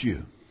against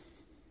you.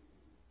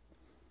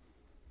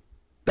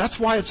 That's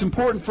why it's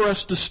important for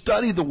us to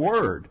study the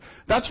Word.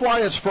 That's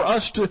why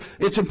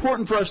it's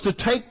important for us to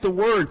take the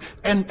Word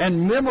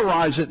and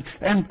memorize it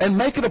and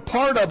make it a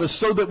part of us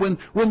so that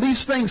when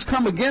these things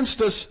come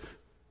against us,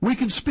 we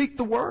can speak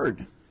the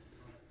Word.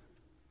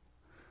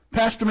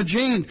 Pastor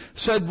Magine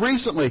said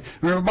recently,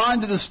 and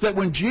reminded us that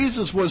when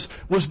Jesus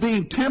was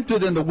being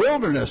tempted in the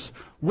wilderness,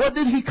 what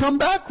did he come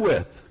back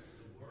with?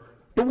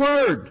 The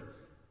Word.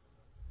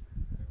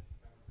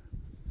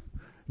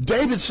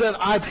 David said,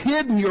 I've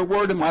hidden your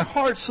word in my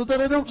heart so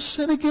that I don't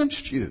sin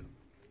against you.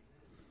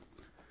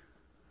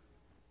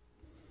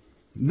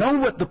 Know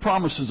what the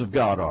promises of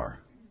God are.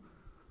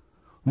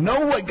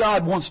 Know what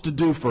God wants to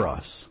do for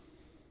us.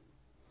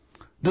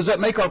 Does that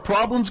make our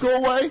problems go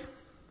away?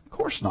 Of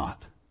course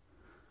not.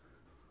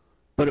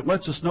 But it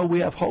lets us know we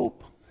have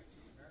hope.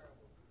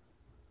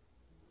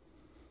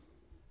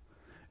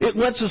 It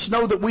lets us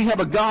know that we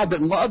have a God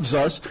that loves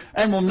us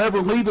and will never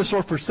leave us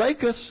or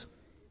forsake us.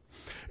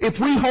 If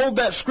we hold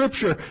that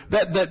scripture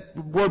that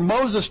where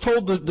Moses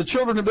told the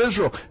children of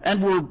Israel,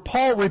 and where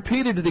Paul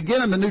repeated it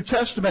again in the New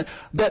Testament,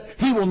 that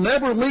he will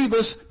never leave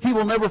us, he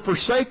will never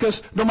forsake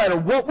us, no matter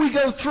what we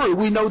go through,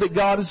 we know that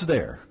God is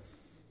there.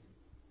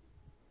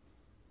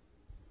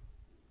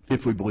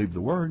 If we believe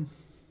the Word.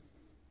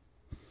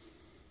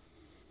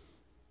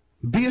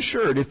 Be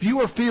assured, if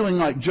you are feeling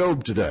like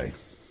Job today,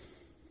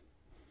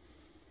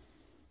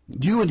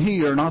 you and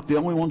he are not the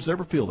only ones that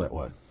ever feel that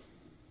way.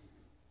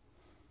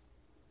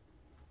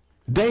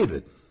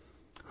 David,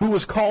 who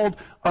was called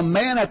a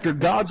man after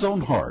God's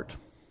own heart,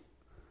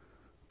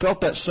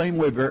 felt that same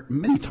way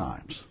many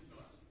times.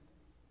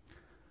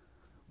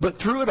 But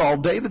through it all,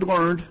 David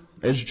learned,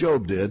 as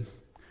Job did,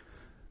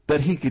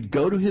 that he could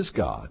go to his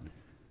God,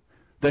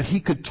 that he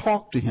could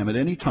talk to him at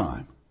any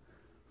time,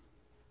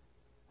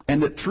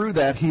 and that through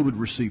that he would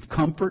receive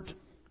comfort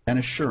and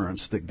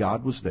assurance that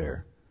God was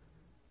there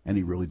and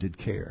he really did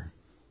care.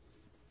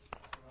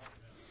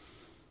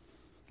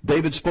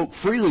 David spoke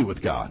freely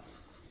with God.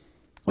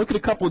 Look at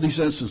a couple of these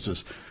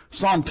instances.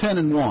 Psalm 10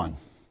 and 1.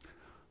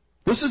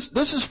 This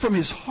is from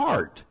his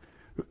heart.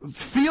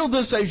 Feel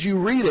this as you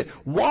read it.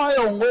 Why,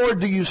 O Lord,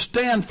 do you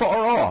stand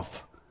far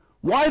off?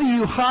 Why do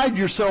you hide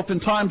yourself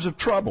in times of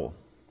trouble?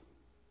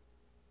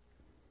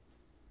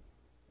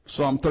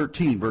 Psalm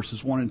 13,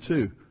 verses 1 and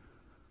 2.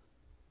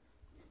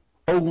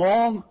 How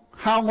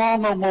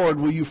long, O Lord,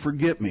 will you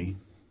forget me?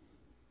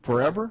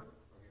 Forever?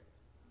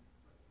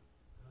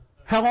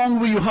 How long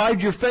will you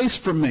hide your face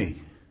from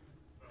me?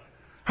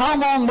 How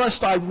long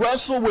must I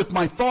wrestle with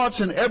my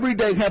thoughts and every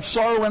day have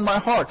sorrow in my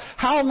heart?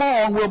 How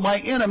long will my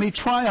enemy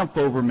triumph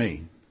over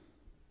me?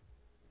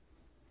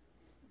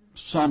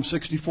 Psalm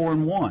 64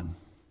 and 1.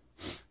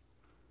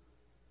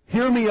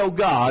 Hear me, O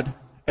God,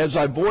 as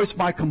I voice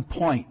my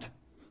complaint.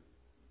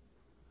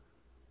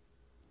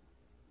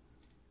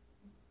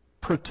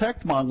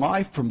 Protect my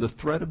life from the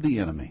threat of the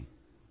enemy.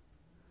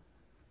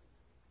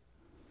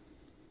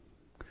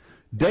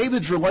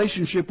 David's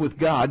relationship with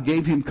God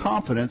gave him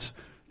confidence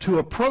to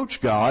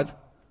approach God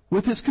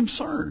with his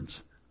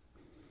concerns.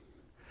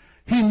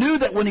 He knew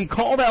that when he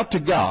called out to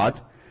God,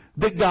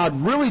 that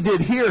God really did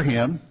hear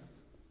him,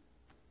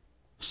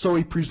 so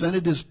he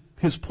presented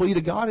his plea to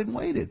God and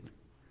waited.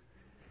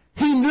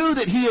 He knew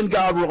that he and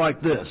God were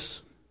like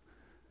this.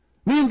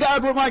 Me and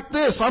God were like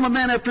this. I'm a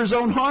man after his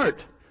own heart.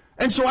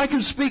 And so I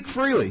can speak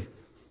freely.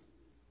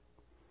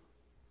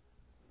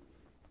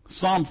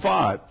 Psalm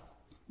 5,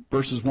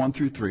 verses 1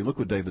 through 3. Look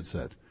what David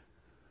said.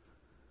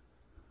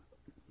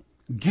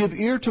 Give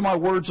ear to my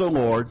words, O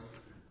Lord.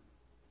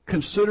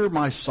 Consider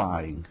my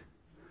sighing.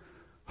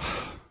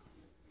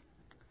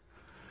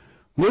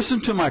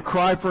 Listen to my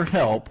cry for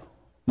help,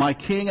 my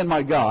King and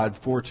my God,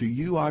 for to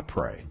you I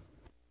pray.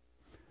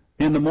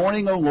 In the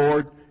morning, O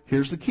Lord,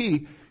 here's the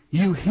key,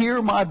 you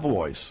hear my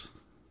voice.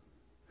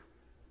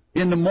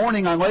 In the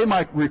morning I lay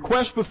my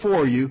request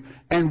before you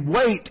and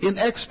wait in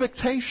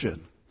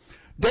expectation.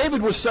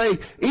 David was saying,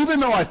 even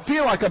though I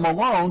feel like I'm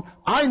alone,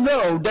 I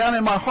know down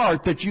in my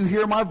heart that you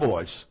hear my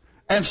voice.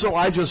 And so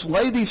I just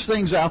lay these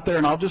things out there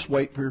and I'll just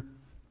wait for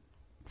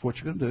what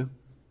you're going to do.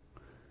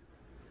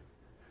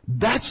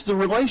 That's the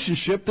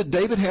relationship that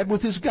David had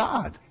with his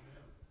God.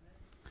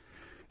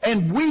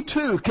 And we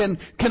too can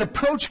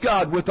approach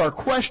God with our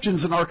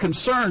questions and our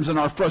concerns and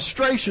our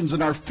frustrations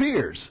and our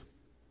fears.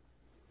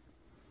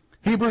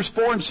 Hebrews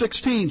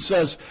 4:16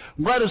 says,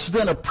 let us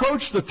then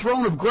approach the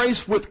throne of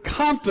grace with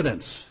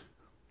confidence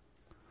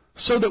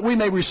so that we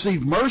may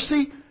receive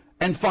mercy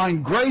and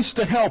find grace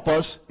to help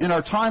us in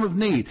our time of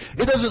need.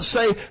 It doesn't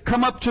say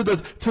come up to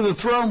the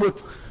throne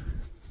with,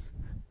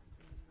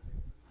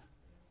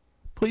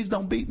 please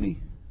don't beat me.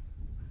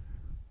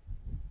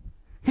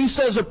 He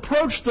says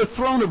approach the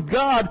throne of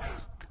God,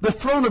 the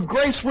throne of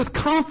grace with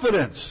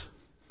confidence.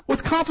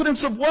 With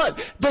confidence of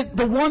what? That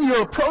the one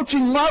you're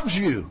approaching loves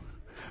you.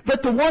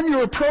 That the one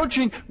you're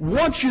approaching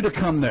wants you to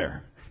come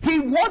there. He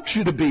wants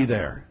you to be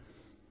there.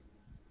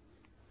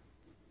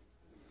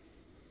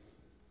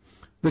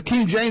 The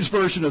King James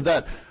Version of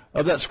that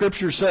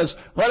scripture says,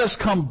 let us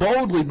come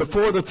boldly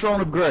before the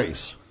throne of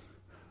grace.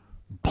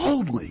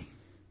 Boldly.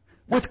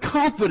 With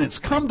confidence,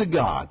 come to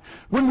God.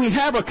 When we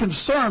have a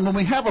concern, when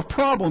we have a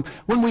problem,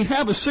 when we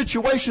have a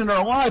situation in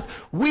our life,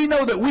 we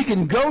know that we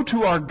can go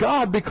to our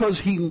God because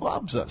He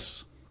loves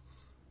us.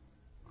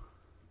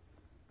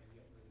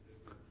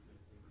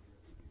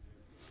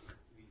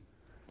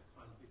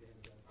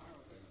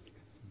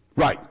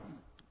 Right.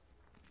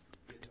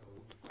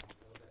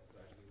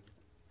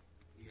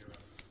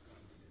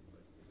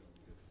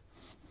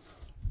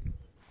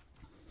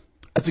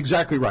 That's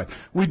exactly right.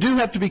 We do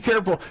have to be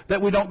careful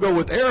that we don't go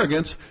with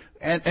arrogance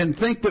and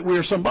think that we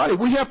are somebody.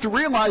 We have to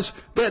realize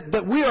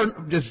that we are,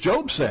 as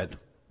Job said,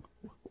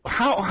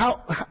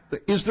 how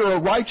is there a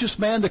righteous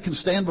man that can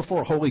stand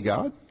before a holy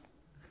God?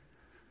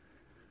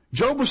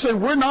 Job was saying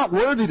we're not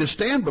worthy to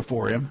stand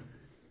before Him,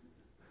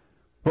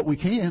 but we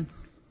can.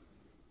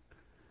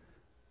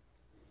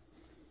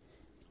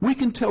 We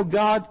can tell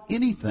God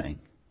anything.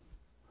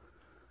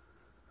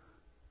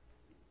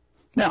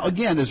 Now,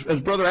 again, as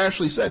Brother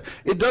Ashley said,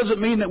 it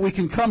doesn't mean that we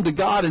can come to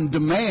God and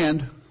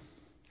demand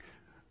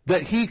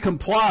that He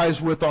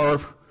complies with our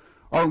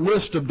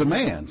list of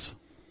demands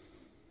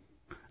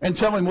and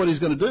tell Him what He's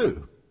going to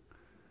do.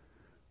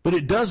 But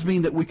it does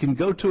mean that we can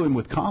go to Him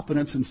with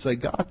confidence and say,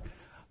 God,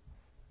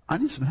 I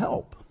need some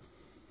help.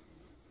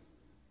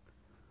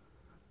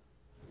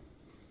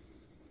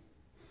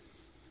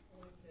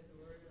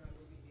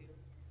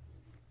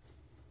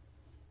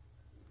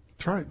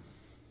 That's right.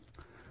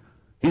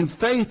 In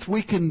faith,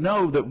 we can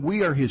know that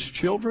we are His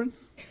children.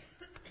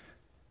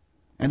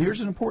 And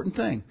here's an important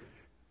thing.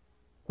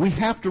 We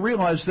have to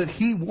realize that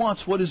He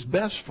wants what is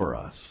best for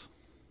us.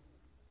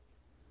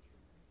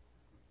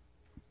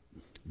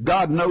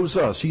 God knows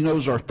us. He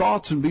knows our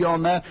thoughts, and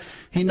beyond that,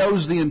 He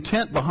knows the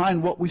intent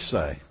behind what we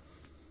say.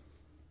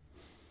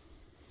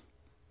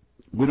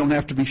 We don't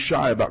have to be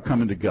shy about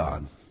coming to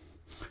God.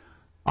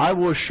 I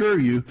will assure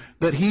you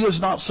that He is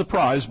not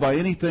surprised by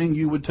anything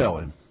you would tell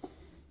Him.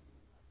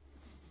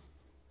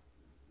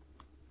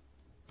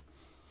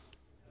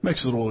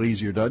 Makes it a little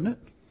easier, doesn't it?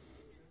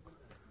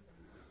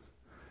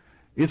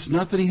 It's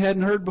nothing He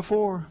hadn't heard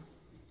before.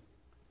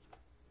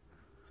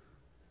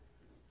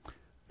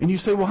 And you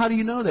say, well, how do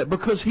you know that?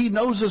 Because He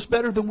knows us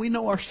better than we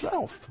know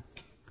ourselves.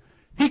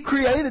 He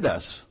created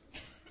us.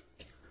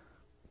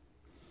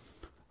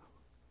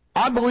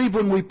 I believe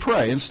when we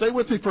pray, and stay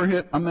with me for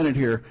a minute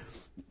here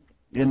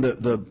in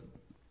the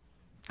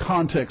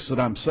context that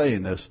I'm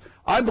saying this.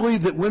 I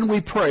believe that when we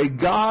pray,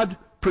 God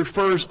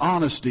prefers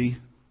honesty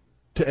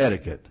to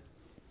etiquette.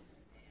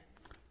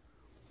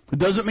 It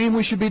doesn't mean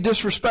we should be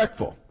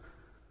disrespectful.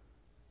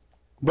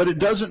 But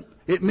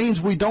it means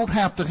we don't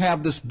have to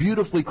have this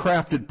beautifully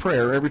crafted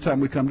prayer every time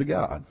we come to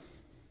God.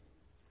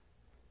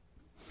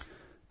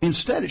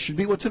 Instead, it should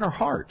be what's in our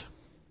heart.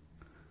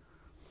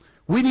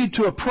 We need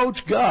to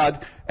approach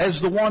God as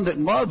the one that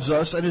loves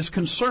us and is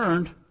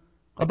concerned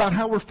about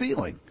how we're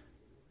feeling.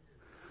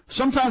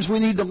 Sometimes we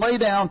need to lay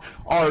down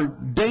our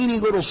dainty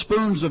little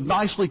spoons of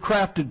nicely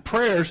crafted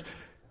prayers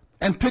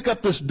and pick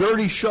up this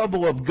dirty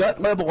shovel of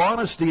gut-level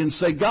honesty and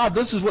say, God,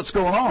 this is what's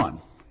going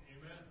on.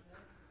 Amen.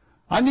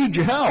 I need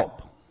your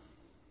help.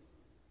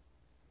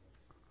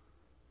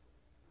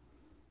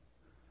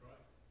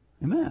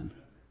 Amen.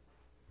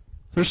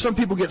 There's some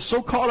people get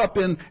so caught up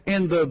in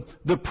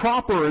the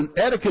proper and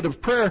etiquette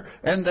of prayer,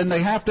 and then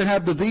they have to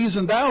have the these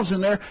and thous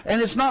in there,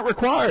 and it's not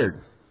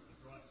required.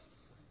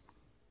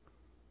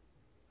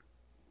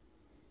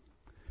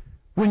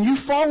 When you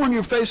fall on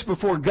your face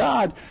before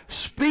God,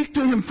 speak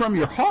to Him from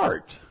your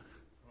heart.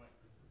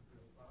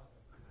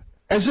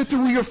 As if it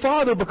were your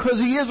Father, because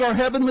He is our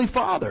Heavenly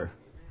Father.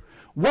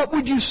 What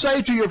would you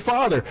say to your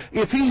Father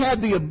if He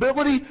had the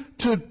ability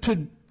to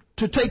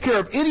take care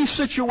of any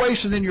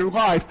situation in your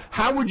life?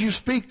 How would you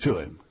speak to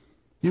Him?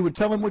 You would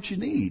tell Him what you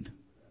need.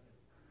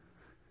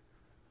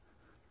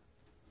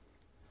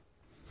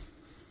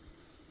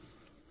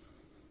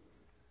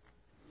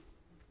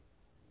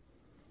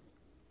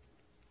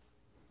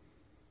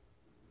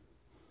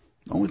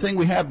 only thing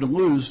we have to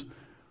lose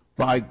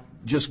by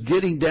just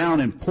getting down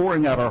and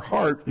pouring out our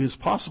heart is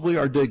possibly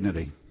our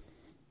dignity.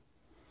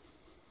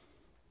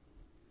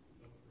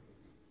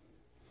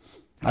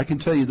 I can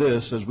tell you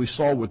this, as we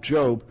saw with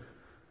Job,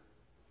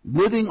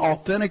 living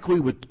authentically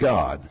with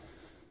God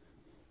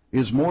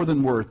is more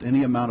than worth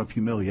any amount of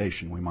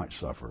humiliation we might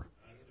suffer.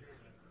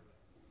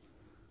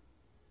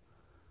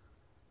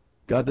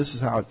 God, this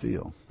is how I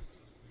feel.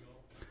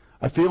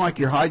 I feel like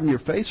you're hiding your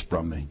face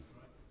from me.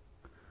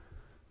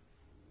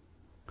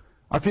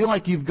 I feel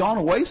like you've gone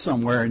away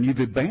somewhere and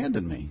you've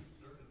abandoned me.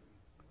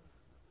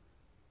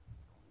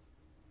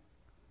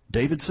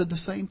 David said the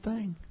same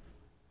thing.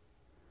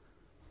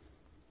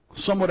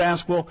 Some would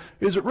ask, well,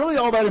 is it really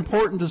all that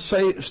important to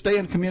stay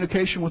in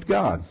communication with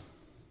God?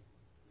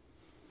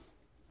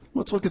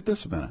 Let's look at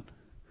this a minute.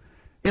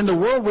 In the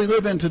world we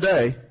live in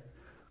today,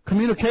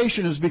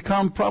 communication has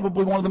become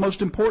probably one of the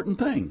most important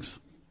things.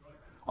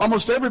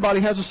 Almost everybody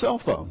has a cell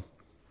phone.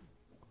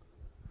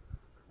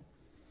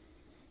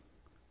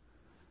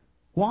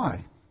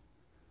 Why?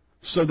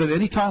 So that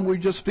anytime we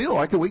just feel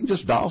like it, we can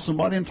just dial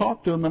somebody and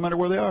talk to them no matter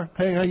where they are.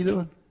 Hey, how you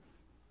doing?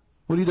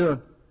 What are you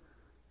doing?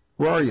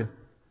 Where are you?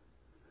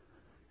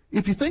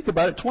 If you think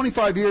about it,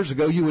 25 years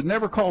ago, you would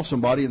never call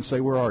somebody and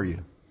say, where are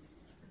you?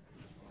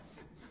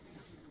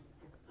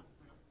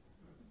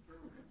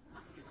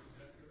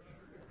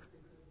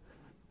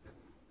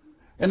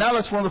 And now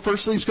that's one of the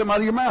first things that come out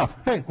of your mouth.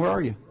 Hey, where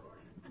are you?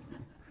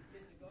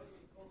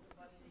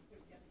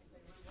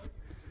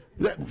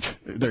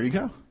 There you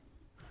go.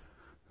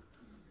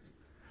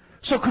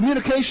 So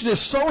communication is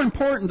so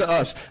important to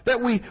us that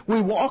we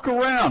walk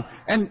around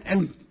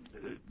and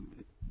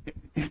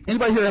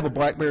anybody here have a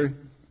BlackBerry?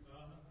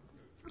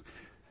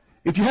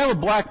 If you have a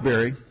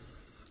BlackBerry,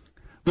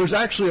 there's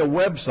actually a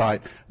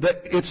website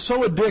that it's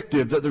so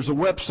addictive that there's a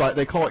website,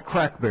 they call it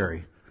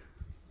Crackberry.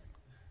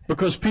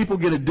 Because people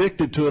get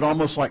addicted to it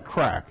almost like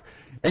crack.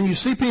 And you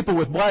see people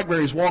with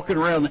BlackBerries walking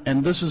around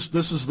and this is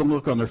the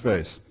look on their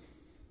face.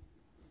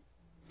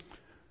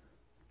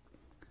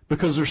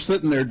 Because they're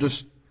sitting there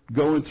just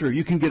going through.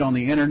 You can get on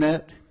the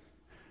internet.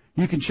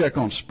 You can check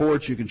on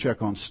sports. You can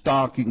check on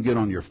stock. You can get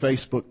on your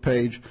Facebook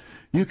page.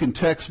 You can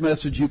text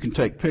message. You can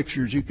take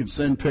pictures. You can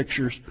send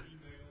pictures.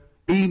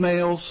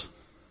 Emails.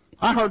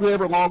 I hardly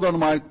ever log on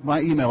to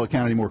my email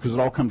account anymore because it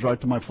all comes right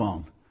to my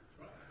phone.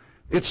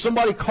 If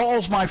somebody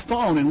calls my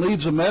phone and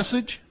leaves a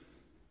message,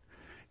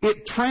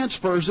 it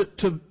transfers it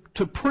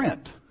to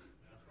print.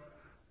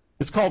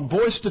 It's called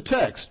voice to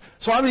text.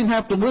 So I don't even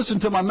have to listen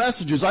to my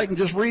messages. I can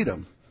just read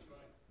them.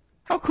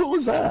 How cool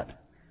is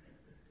that?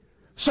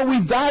 So we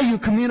value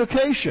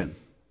communication.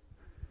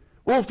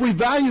 Well, if we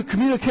value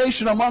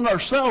communication among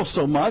ourselves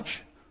so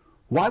much,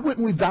 why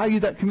wouldn't we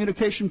value that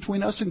communication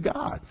between us and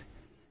God?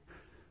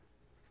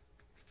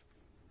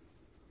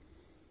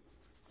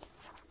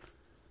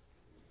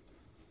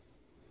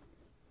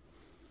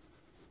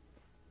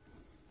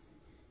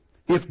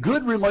 If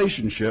good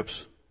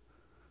relationships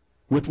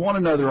with one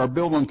another are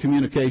built on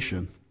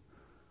communication,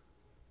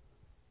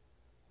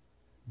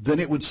 then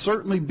it would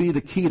certainly be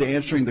the key to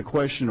answering the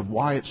question of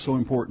why it's so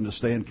important to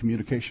stay in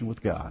communication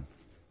with God.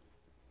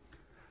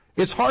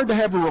 It's hard to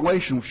have a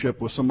relationship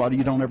with somebody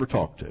you don't ever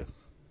talk to.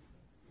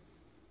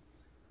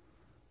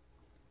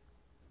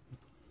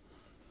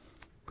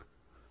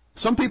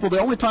 Some people, the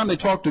only time they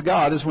talk to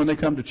God is when they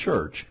come to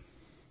church.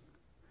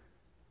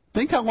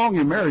 Think how long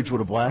your marriage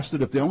would have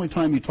lasted if the only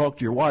time you talked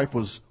to your wife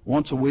was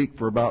once a week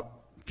for about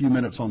a few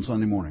minutes on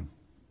Sunday morning.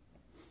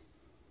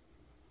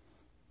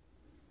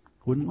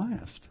 Wouldn't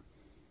last.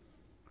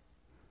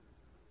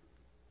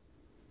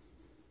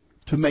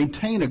 To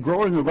maintain a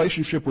growing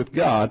relationship with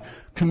God,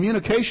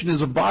 communication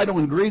is a vital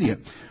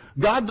ingredient.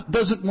 God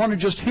doesn't want to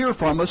just hear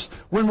from us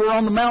when we're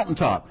on the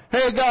mountaintop.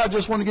 Hey, God,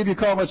 just want to give you a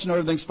call, let you know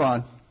everything's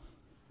fine.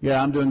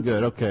 Yeah, I'm doing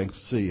good. Okay,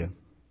 see you.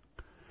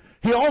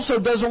 He also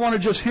doesn't want to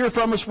just hear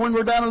from us when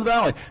we're down in the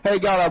valley. Hey,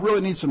 God, I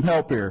really need some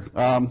help here.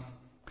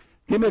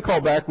 Give me a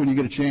call back when you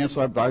get a chance.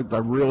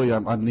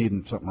 I'm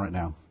needing something right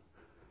now.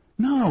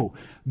 No.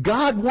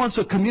 God wants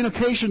a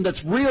communication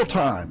that's real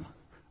time,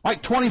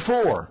 like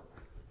 24.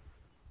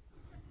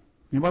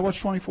 Anybody watch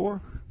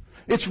 24?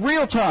 It's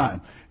real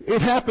time.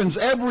 It happens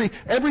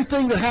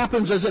everything that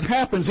happens as it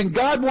happens. And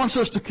God wants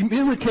us to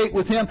communicate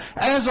with Him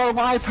as our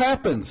life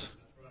happens.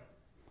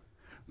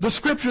 The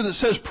scripture that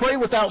says pray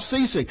without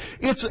ceasing,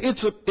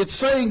 it's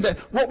saying that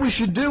what we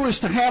should do is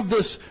to have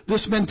this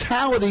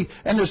mentality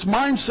and this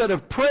mindset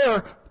of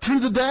prayer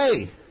through the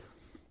day,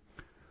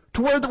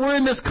 to where we're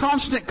in this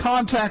constant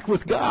contact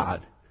with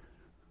God.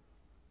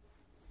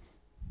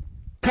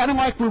 Kind of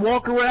like we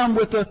walk around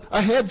with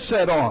a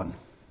headset on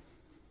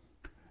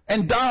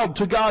and dialed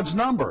to God's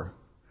number,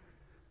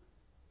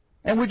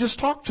 and we just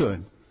talk to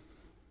Him.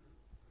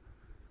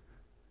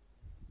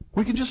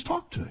 We can just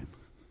talk to Him.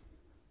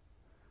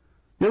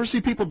 You ever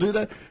see people do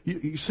that?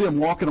 You see them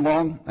walking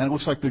along, and it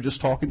looks like they're just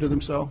talking to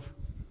themselves?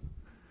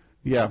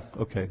 Yeah,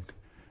 okay.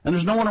 And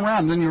there's no one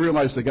around, and then you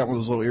realize they got one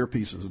of those little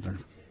earpieces in there.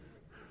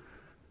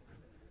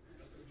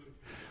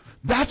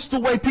 That's the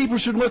way people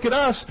should look at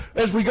us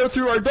as we go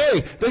through our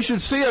day. They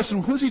should see us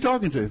and, who's he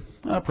talking to?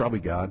 Probably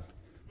God.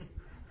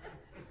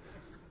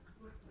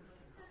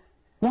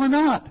 Why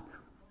not?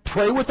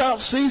 Pray without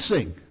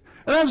ceasing.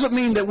 That doesn't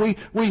mean that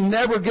we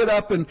never get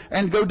up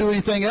and go do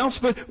anything else,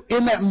 but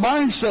in that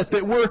mindset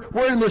that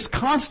we're in this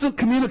constant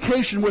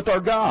communication with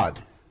our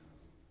God.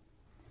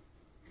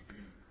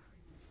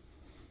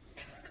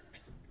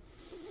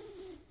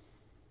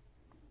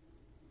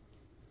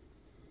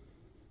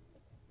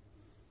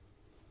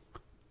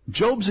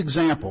 Job's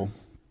example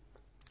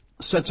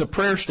sets a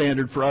prayer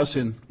standard for us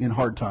in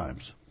hard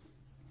times.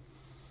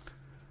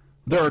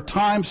 There are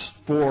times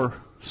for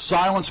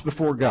silence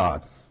before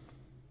God.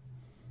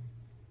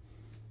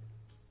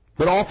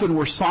 But often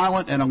we're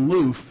silent and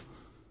aloof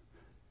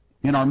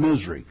in our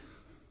misery.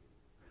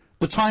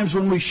 The times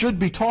when we should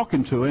be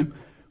talking to Him,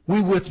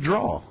 we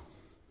withdraw.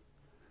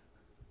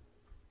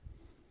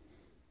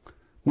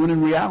 When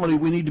in reality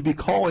we need to be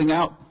calling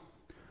out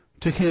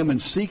to Him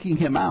and seeking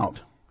Him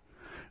out,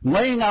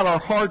 laying out our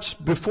hearts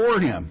before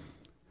Him,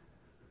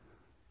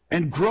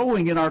 and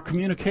growing in our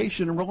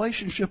communication and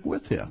relationship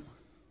with Him.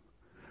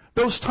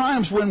 Those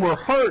times when we're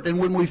hurt and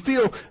when we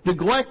feel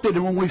neglected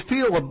and when we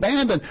feel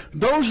abandoned,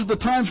 those are the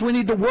times we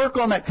need to work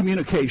on that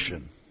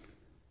communication.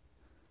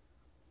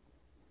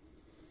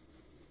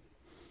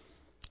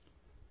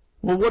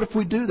 Well, what if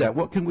we do that?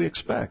 What can we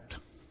expect?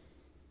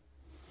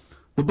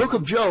 The book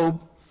of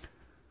Job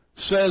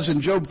says in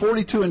Job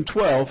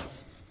 42:12,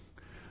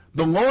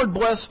 the Lord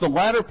blessed the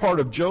latter part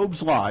of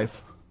Job's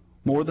life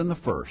more than the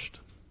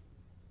first.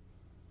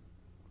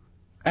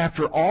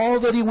 After all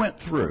that he went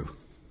through,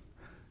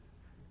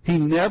 he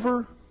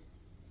never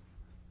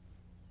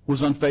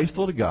was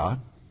unfaithful to God.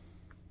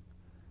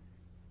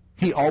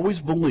 He always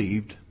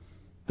believed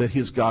that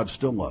his God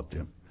still loved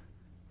him.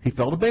 He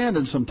felt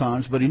abandoned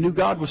sometimes, but he knew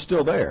God was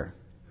still there.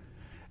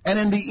 And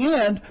in the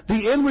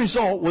end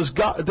result was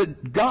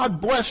that God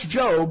blessed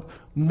Job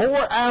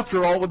more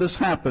after all of this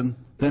happened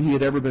than he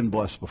had ever been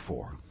blessed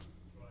before.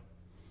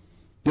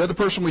 The other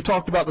person we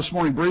talked about this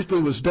morning briefly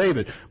was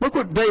David. Look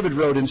what David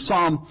wrote in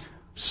Psalm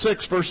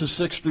 6, verses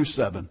 6 through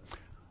 7.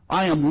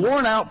 I am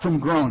worn out from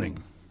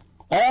groaning.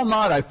 All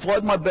night I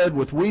flood my bed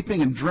with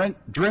weeping and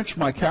drench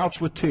my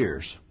couch with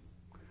tears.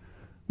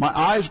 My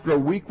eyes grow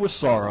weak with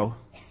sorrow.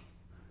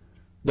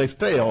 They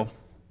fail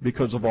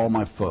because of all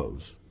my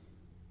foes.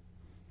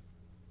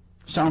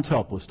 Sounds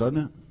helpless,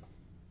 doesn't it?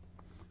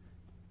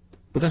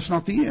 But that's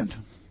not the end.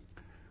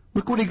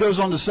 Look what he goes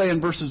on to say in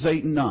verses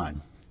 8 and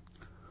 9.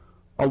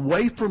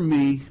 Away from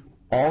me,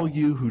 all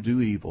you who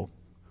do evil,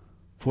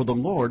 for the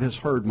Lord has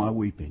heard my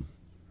weeping.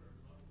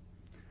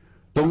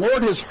 The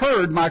Lord has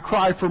heard my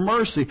cry for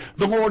mercy.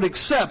 The Lord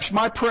accepts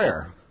my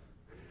prayer.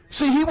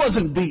 See, he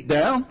wasn't beat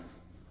down.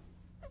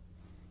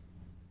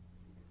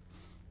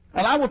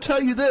 And I will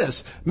tell you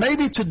this.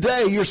 Maybe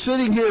today you're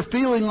sitting here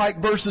feeling like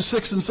verses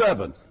 6 and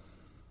 7.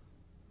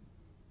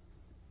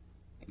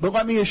 But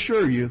let me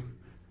assure you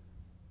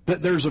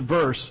that there's a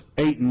verse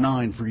 8 and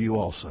 9 for you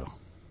also.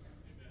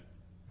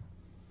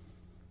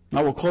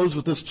 I will close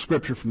with this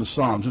scripture from the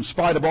Psalms. In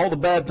spite of all the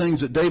bad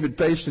things that David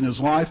faced in his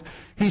life,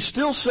 he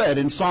still said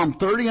in Psalm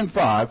 30 and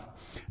 5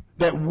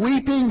 that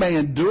weeping may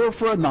endure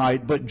for a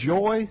night, but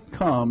joy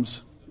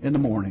comes in the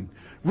morning.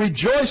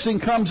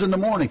 Rejoicing comes in the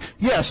morning.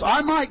 Yes,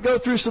 I might go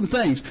through some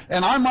things,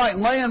 and I might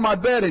lay in my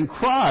bed and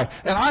cry,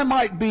 and I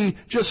might be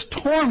just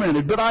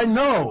tormented, but I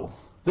know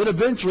that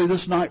eventually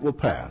this night will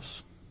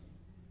pass.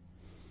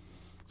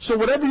 So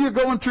whatever you're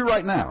going through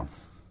right now,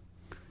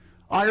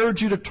 I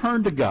urge you to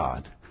turn to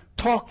God.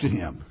 Talk to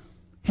Him.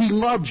 He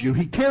loves you.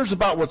 He cares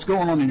about what's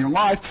going on in your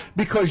life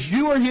because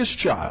you are His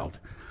child.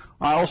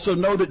 I also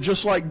know that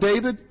just like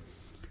David,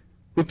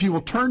 if you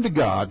will turn to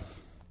God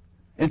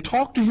and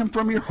talk to Him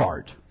from your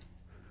heart,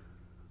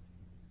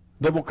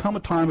 there will come a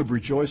time of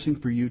rejoicing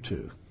for you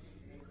too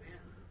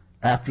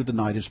after the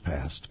night is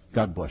past.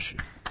 God bless you.